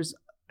that there's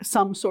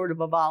some sort of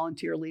a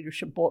volunteer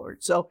leadership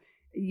board. So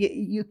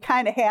you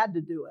kind of had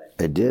to do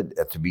it. I did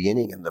at the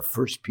beginning, and the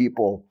first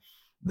people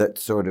that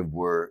sort of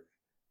were,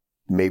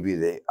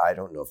 I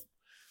don't know if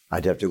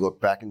I'd have to look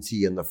back and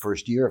see in the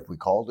first year if we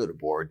called it a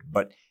board,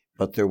 but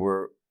there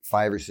were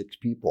 5 or 6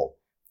 people,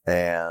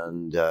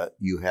 and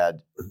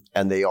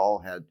they all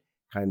had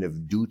kind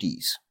of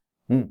duties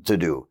to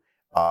do.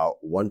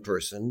 One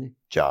person,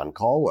 John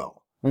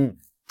Caldwell,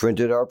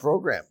 printed our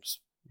programs,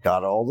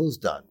 got all those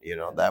done.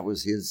 That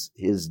was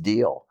his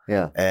deal.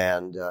 Yeah.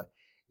 And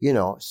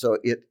so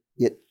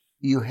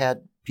you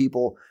had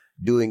people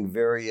doing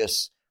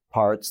various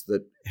parts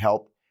that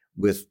help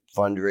with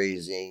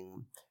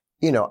fundraising.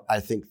 I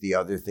think the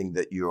other thing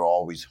that you're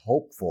always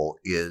hopeful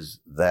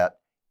is that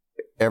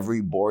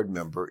every board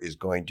member is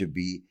going to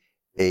be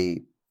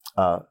a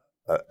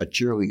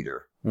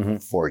cheerleader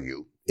for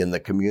you in the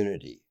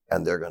community,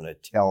 and they're going to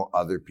tell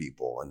other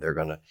people, and they're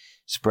going to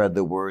spread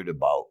the word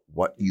about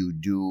what you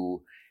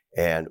do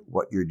and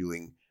what you're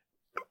doing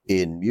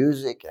in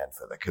music and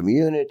for the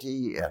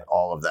community and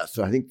all of that.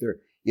 So I think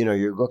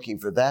you're looking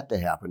for that to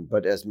happen.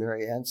 But as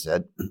Marianne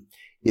said,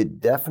 it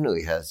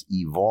definitely has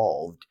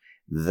evolved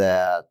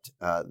that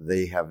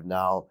they have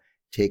now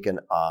taken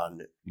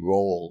on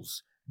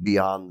roles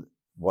beyond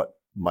what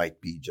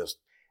might be just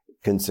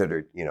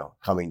considered,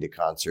 coming to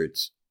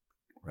concerts,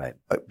 right?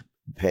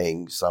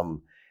 Paying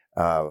some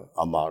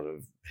amount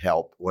of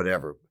help,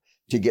 whatever,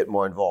 to get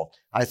more involved.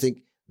 I think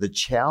the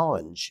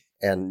challenge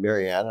and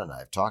Marianne and I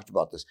have talked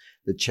about this,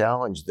 the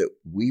challenge that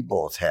we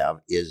both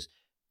have is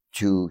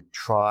to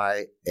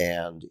try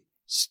and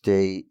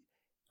stay,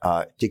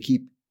 to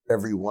keep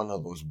every one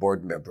of those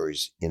board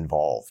members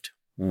involved.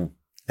 Mm.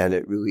 And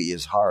it really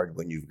is hard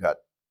when you've got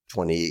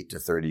 28 to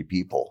 30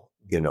 people,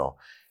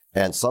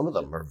 and some of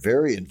them are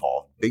very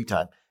involved, big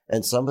time.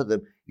 And some of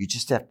them, you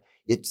just have,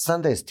 it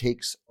sometimes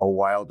takes a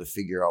while to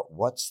figure out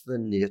what's the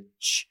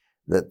niche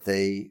that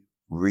they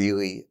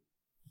really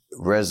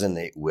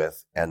resonate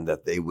with and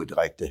that they would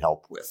like to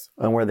help with.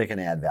 And where they can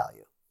add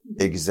value.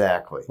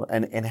 Exactly.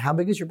 And how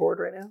big is your board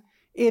right now?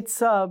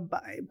 It's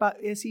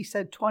about, as he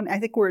said, 20. I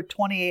think we're at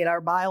 28.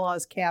 Our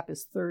bylaws cap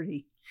is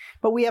 30.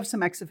 But we have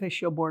some ex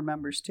officio board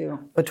members too.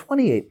 But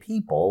 28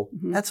 people,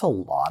 that's a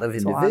lot of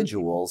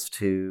individuals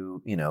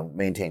to,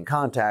 maintain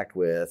contact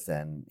with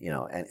and,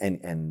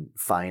 and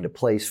find a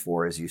place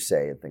for, as you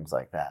say, and things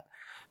like that.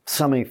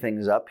 Summing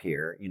things up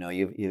here,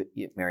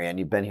 Marianne,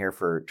 you've been here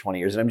for 20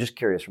 years, and I'm just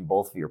curious from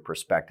both of your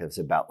perspectives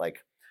about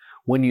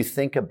when you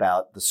think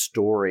about the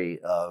story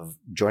of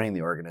joining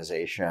the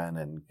organization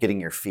and getting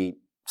your feet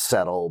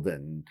settled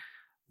and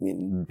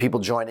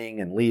people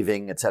joining and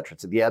leaving, et cetera,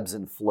 to the ebbs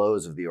and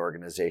flows of the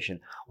organization.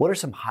 What are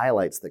some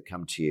highlights that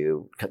come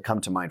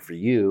to mind for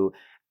you,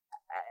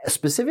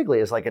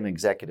 specifically as an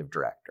executive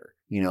director?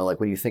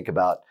 When you think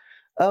about,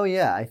 oh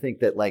yeah, I think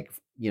that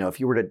if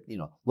you were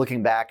to,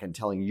 looking back and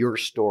telling your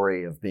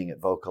story of being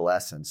at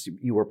VocalEssence,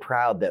 you were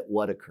proud that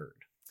what occurred?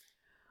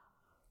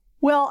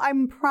 Well,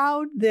 I'm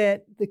proud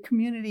that the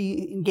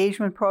community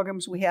engagement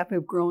programs we have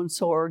grown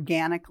so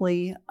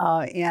organically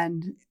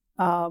and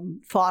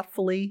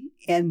thoughtfully,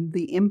 and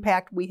the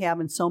impact we have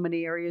in so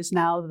many areas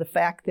now, the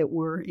fact that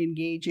we're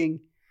engaging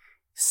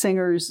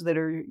singers that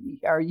are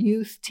our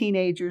youth,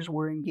 teenagers,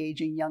 we're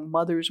engaging young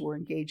mothers, we're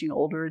engaging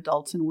older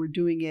adults, and we're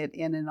doing it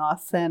in an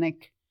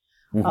authentic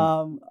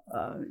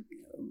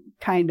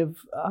kind of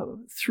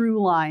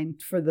through line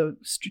for the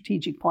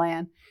strategic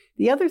plan.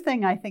 The other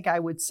thing I think I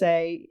would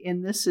say,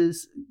 and this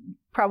is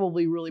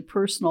probably really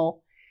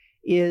personal,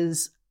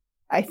 is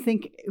I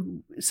think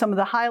some of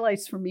the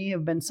highlights for me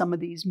have been some of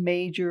these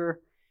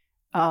major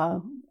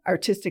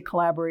artistic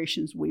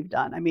collaborations we've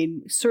done. I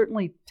mean,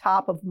 certainly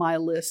top of my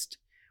list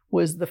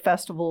was the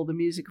Festival of the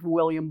Music of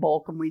William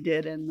Bolcom we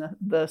did, and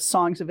the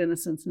Songs of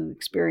Innocence and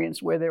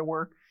Experience, where there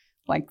were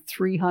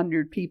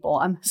 300 people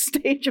on the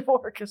stage of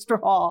Orchestra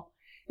Hall.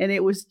 And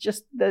it was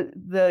just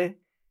the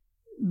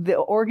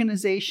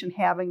organization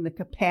having the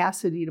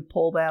capacity to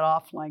pull that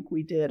off like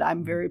we did.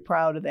 I'm very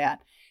proud of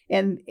that.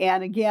 And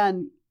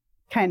again,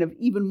 kind of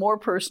even more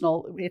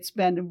personal, it's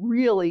been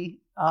really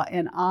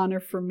an honor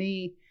for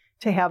me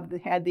to have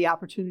had the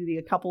opportunity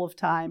a couple of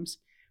times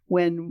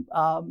when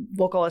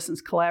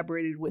VocalEssence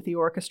collaborated with the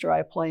orchestra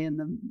I play in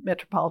the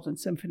Metropolitan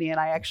Symphony, and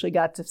I actually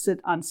got to sit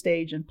on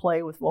stage and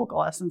play with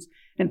VocalEssence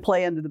and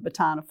play under the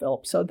baton of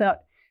Philip. So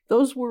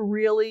those were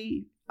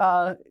really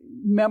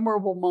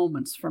memorable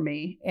moments for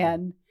me,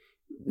 and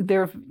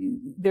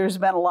there's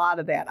been a lot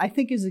of that. I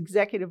think as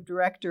executive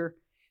director,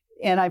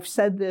 and I've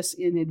said this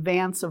in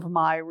advance of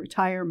my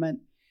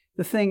retirement,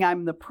 the thing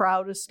I'm the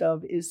proudest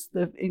of is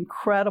the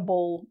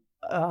incredible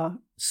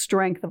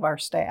strength of our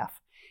staff.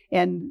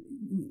 And,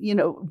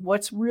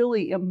 what's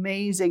really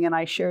amazing, and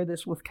I share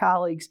this with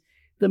colleagues,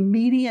 the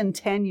median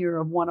tenure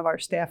of one of our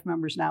staff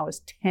members now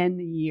is 10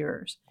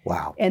 years.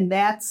 Wow. And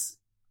that's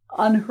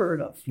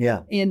unheard of.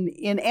 Yeah.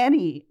 In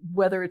any,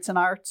 whether it's an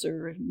arts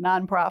or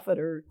nonprofit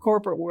or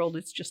corporate world,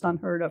 it's just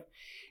unheard of.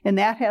 And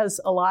that has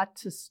a lot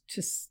to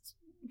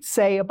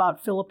say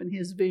about Philip and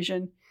his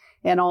vision,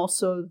 and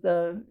also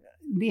the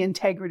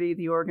integrity of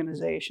the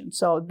organization.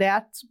 So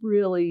that's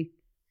really,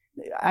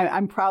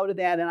 I'm proud of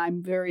that, and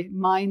I'm very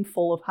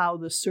mindful of how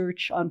the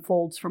search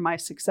unfolds for my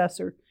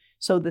successor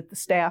so that the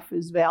staff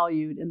is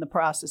valued in the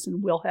process.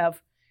 And we'll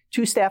have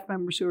 2 staff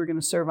members who are going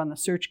to serve on the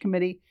search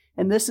committee.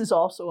 And this is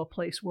also a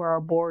place where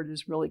our board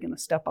is really going to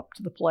step up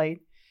to the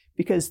plate,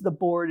 because the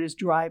board is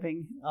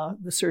driving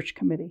the search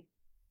committee.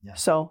 Yeah.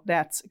 So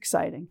that's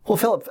exciting. Well,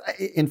 Philip,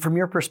 and from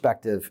your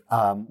perspective,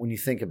 when you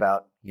think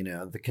about,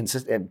 the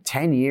consistent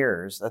 10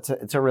 years,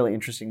 it's a really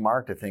interesting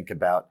mark to think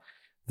about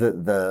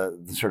the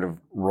sort of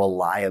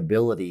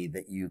reliability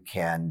that you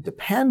can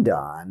depend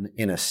on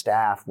in a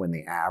staff when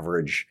the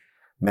average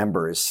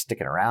member is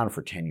sticking around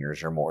for 10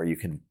 years or more. You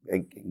can,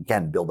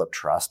 again, build up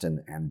trust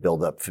and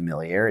build up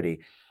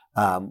familiarity.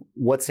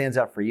 What stands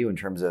out for you in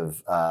terms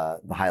of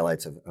the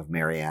highlights of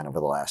Marianne over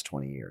the last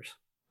 20 years?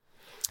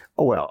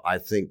 Oh, well, I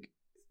think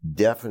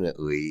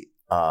definitely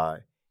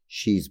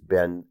she's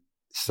been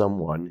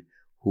someone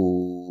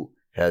who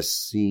has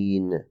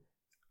seen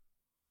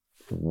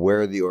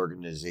where the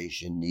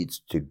organization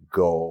needs to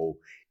go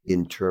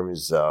in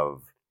terms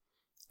of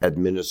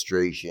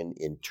administration,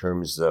 in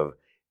terms of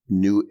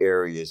new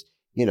areas.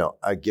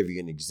 I'll give you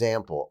an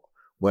example.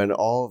 When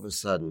all of a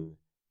sudden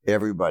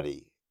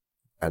everybody,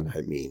 and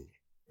I mean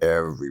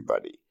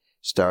everybody,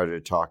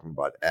 started talking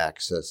about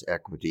access,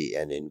 equity,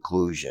 and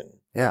inclusion.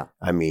 Yeah.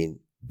 I mean,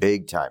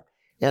 big time.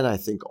 And I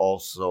think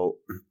also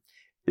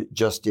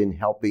just in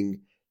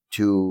helping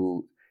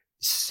to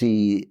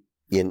see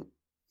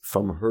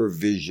from her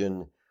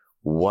vision,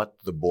 what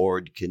the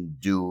board can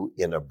do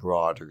in a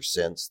broader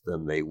sense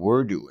than they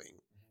were doing.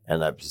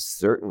 And I've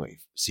certainly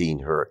seen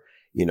her,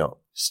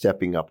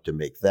 stepping up to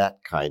make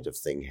that kind of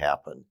thing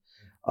happen.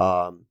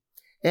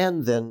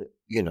 And then,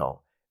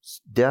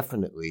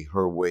 definitely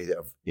her way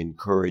of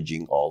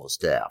encouraging all the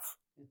staff.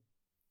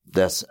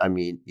 It's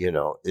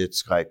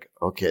like,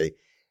 okay.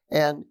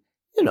 And,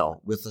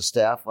 with a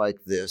staff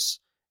like this,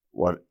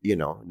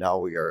 now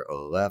we are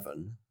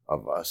 11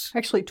 of us.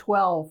 Actually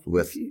 12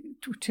 with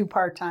two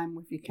part-time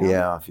if you count.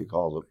 Yeah, if you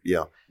call them.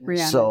 Yeah.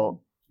 Rihanna.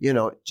 So,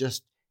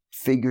 just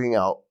figuring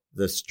out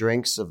the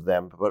strengths of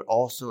them, but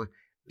also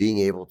being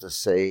able to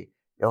say,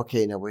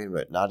 okay, now wait a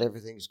minute, not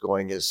everything's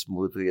going as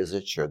smoothly as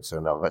it should. So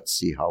now let's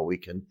see how we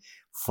can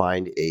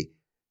find a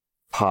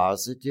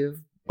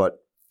positive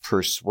but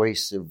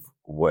persuasive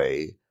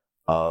way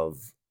of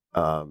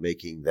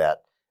making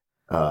that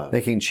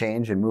making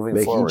change and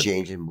moving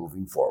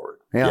forward.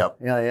 Yeah.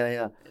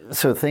 Yeah.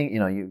 So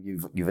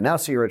you've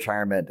announced your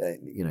retirement.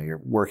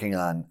 You're working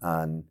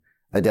on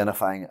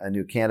identifying a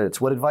new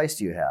candidates. What advice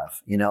do you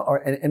have?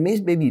 And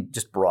maybe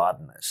just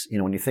broaden this.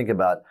 When you think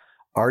about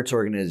arts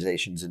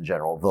organizations in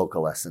general,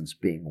 VocalEssence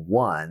being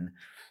one.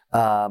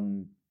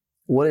 And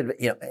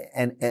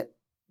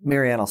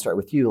Marianne, I'll start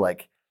with you.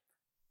 Like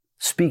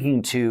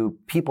speaking to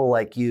people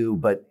like you,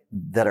 but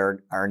that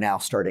are now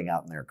starting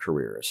out in their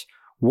careers.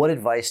 What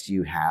advice do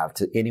you have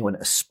to anyone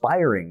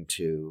aspiring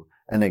to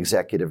an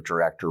executive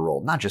director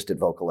role, not just at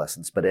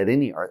VocalEssence, but at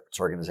any arts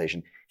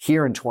organization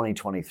here in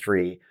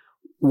 2023?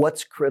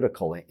 What's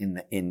critical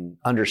in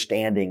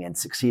understanding and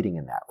succeeding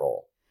in that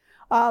role?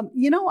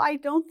 I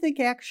don't think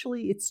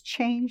actually it's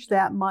changed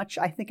that much.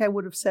 I think I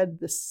would have said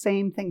the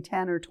same thing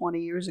 10 or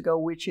 20 years ago,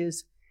 which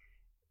is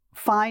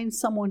find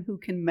someone who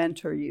can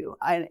mentor you.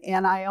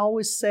 And I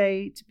always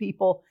say to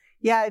people,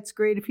 yeah, it's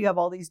great if you have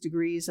all these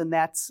degrees, and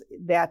that's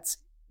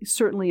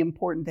certainly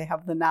important to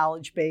have the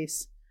knowledge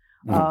base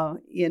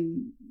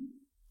in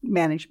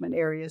management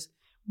areas.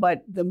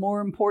 But the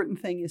more important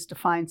thing is to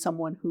find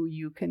someone who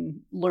you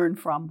can learn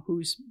from,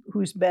 who's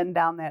been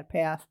down that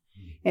path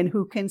and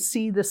who can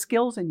see the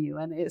skills in you.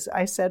 And as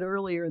I said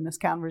earlier in this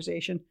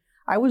conversation,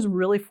 I was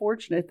really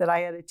fortunate that I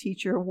had a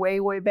teacher way,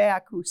 way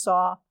back who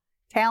saw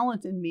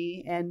talent in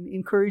me and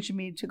encouraged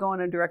me to go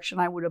in a direction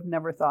I would have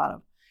never thought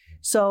of.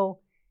 So,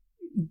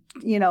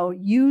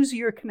 use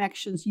your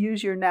connections,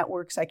 use your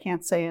networks. I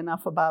can't say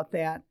enough about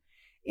that.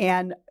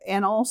 And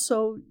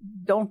also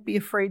don't be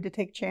afraid to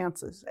take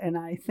chances. And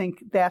I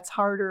think that's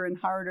harder and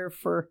harder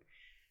for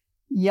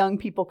young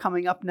people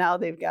coming up now.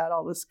 They've got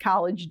all this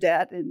college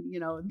debt and,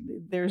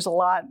 there's a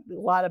lot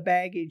of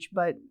baggage,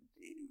 but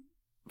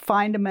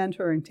find a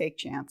mentor and take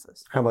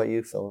chances. How about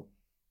you, Philip?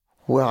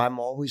 Well, I'm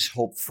always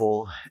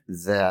hopeful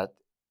that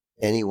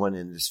anyone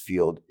in this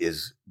field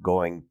is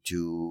going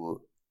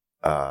to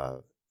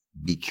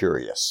be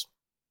curious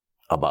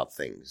about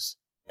things.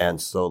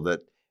 And so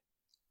that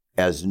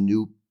as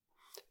new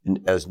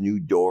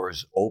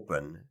doors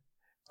open,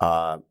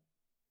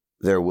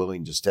 they're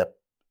willing to step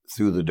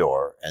through the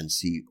door and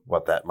see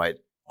what that might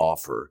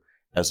offer,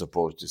 as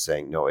opposed to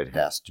saying, no, it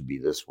has to be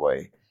this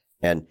way,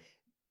 and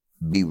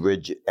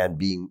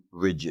being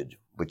rigid,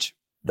 which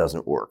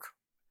doesn't work.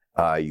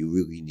 You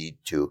really need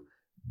to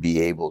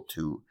be able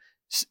to,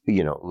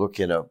 look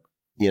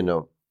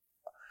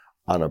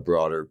on a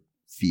broader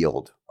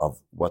field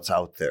of what's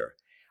out there.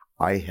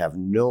 I have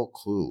no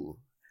clue.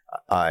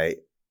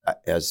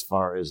 As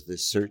far as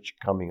this search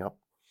coming up,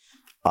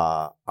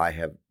 I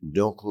have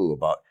no clue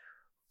about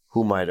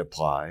who might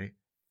apply,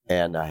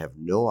 and I have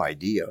no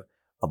idea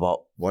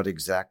about what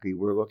exactly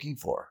we're looking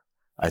for.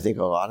 I think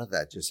a lot of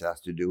that just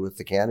has to do with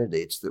the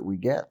candidates that we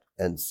get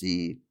and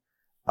see,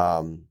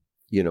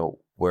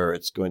 where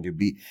it's going to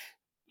be.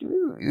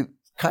 It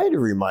kind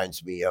of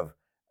reminds me of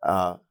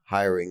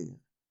hiring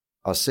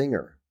a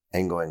singer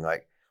and going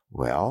like,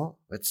 well,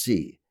 let's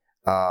see.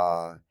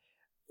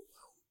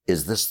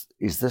 Is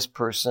this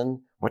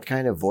person, what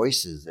kind of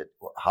voice is it?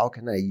 How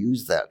can I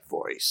use that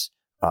voice?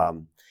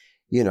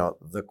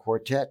 The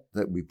quartet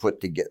that we put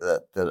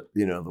together,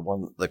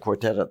 the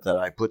quartet that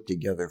I put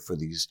together for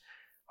these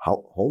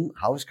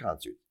house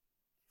concerts.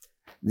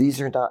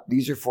 These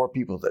are four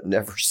people that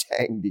never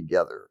sang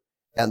together,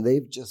 and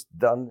they've just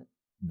done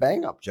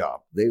bang up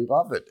job. They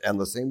love it. And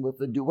the same with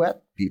the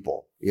duet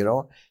people,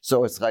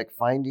 So it's like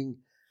finding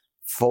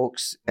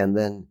folks and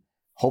then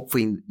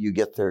hopefully you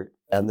get there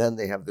and then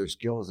they have their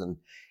skills and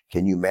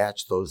can you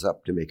match those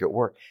up to make it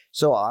work?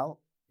 So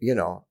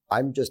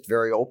I'm just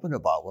very open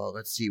about, well,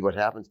 let's see what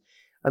happens.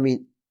 I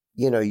mean,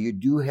 you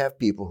do have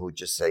people who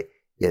just say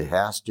it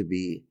has to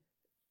be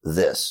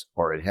this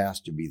or it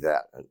has to be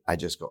that. And I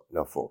just go,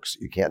 no, folks,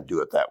 you can't do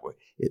it that way.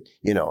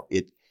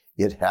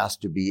 It has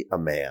to be a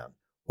man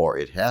or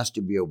it has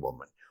to be a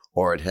woman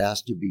or it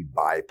has to be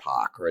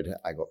BIPOC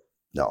I go,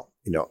 no,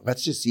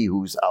 let's just see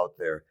who's out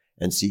there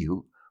and see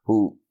who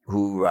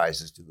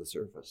rises to the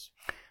surface.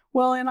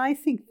 Well, and I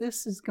think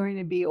this is going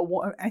to be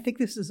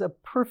this is a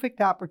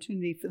perfect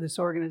opportunity for this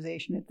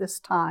organization at this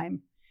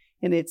time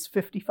in its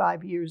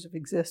 55 years of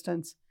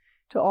existence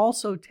to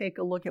also take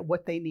a look at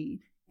what they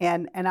need.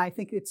 And I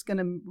think it's going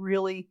to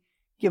really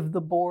give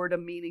the board a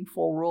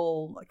meaningful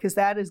role, because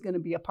that is going to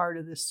be a part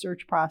of this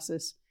search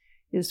process,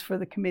 is for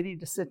the committee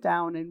to sit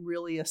down and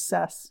really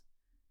assess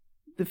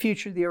the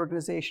future of the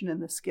organization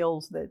and the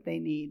skills that they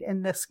need.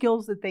 And the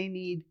skills that they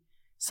need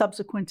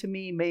subsequent to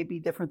me may be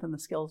different than the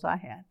skills I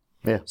had.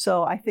 Yeah.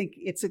 So I think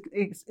it's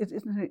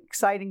an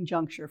exciting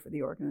juncture for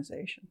the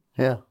organization.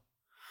 Yeah.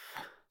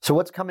 So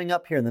what's coming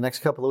up here in the next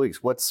couple of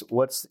weeks? What's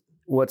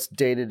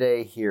day to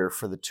day here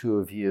for the two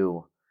of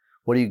you?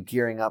 What are you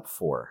gearing up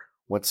for?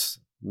 What's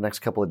the next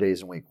couple of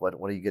days and week? What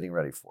are you getting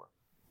ready for?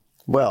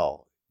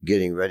 Well,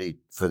 getting ready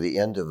for the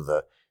end of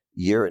the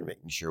year and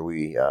making sure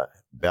we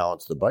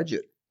balance the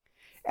budget.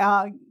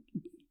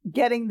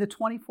 Getting the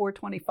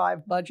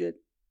 24-25 budget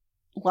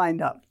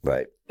lined up.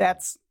 Right.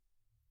 That's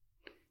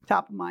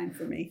top of mind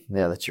for me.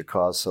 Yeah, that's your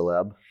cause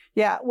celeb.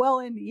 Yeah, well,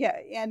 and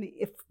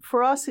if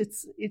for us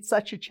it's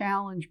such a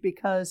challenge,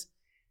 because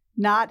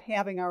not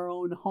having our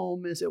own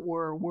home, as it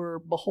were, we're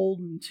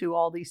beholden to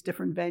all these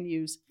different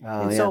venues.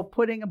 So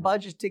putting a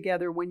budget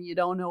together when you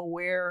don't know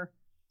where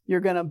you're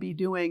going to be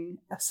doing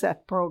a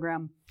set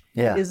program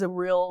is a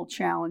real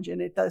challenge.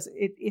 And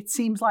it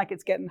seems like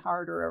it's getting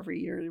harder every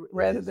year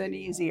rather than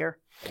easier.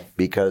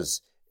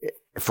 Because,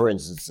 for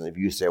instance, if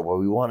you say, well,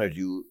 we want to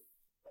do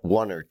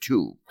 1 or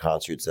 2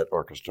 concerts at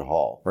Orchestra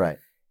Hall. Right.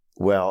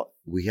 Well,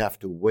 we have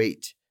to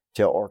wait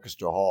till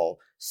Orchestra Hall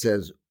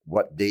says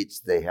what dates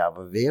they have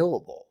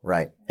available.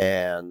 Right.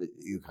 And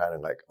you kind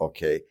of like,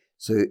 okay.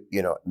 So,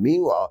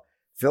 meanwhile,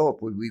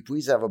 Philip, would we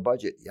please have a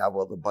budget? Yeah,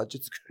 well, the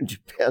budget's going to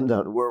depend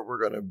on where we're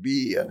going to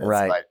be. And it's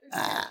like,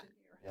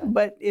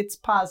 But it's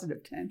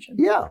positive tension.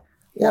 Yeah.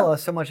 Well,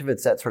 so much of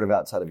it's that sort of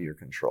outside of your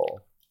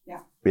control.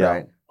 Yeah.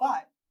 Right.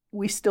 But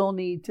we still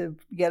need to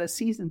get a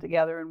season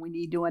together, and we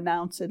need to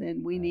announce it,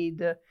 and we need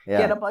to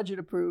get a budget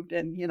approved,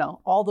 and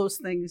all those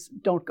things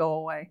don't go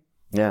away.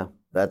 Yeah,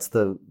 that's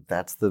the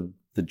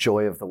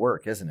joy of the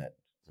work, isn't it?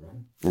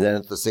 And then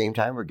at the same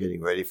time, we're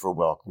getting ready for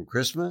Welcome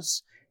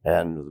Christmas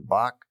and the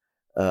Bach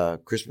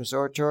Christmas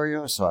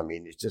Oratorio. So I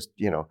mean, it's just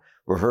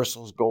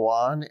rehearsals go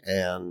on,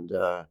 and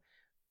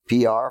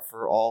PR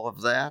for all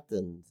of that,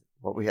 and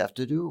what we have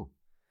to do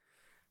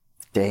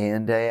day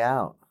in, day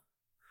out.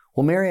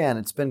 Well, Marianne,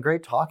 it's been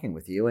great talking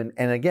with you. And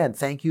again,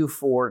 thank you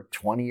for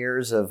 20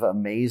 years of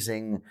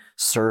amazing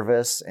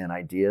service and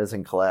ideas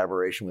and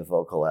collaboration with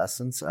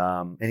VocalEssence.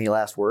 Any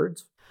last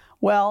words?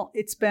 Well,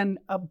 it's been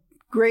a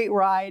great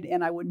ride,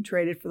 and I wouldn't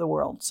trade it for the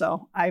world.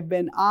 So I've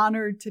been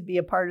honored to be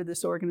a part of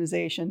this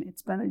organization.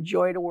 It's been a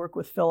joy to work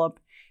with Philip,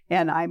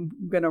 and I'm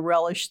going to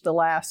relish the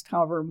last,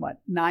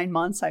 9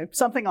 months,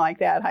 something like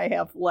that I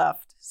have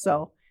left.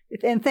 So.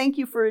 And thank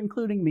you for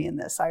including me in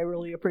this. I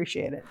really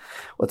appreciate it.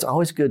 Well, it's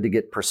always good to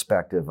get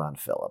perspective on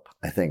Philip.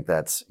 I think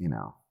that's,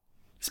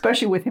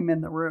 Especially with him in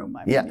the room.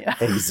 I mean,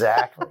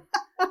 exactly.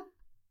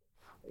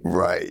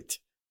 Right.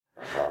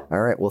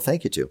 All right. Well,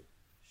 thank you, too.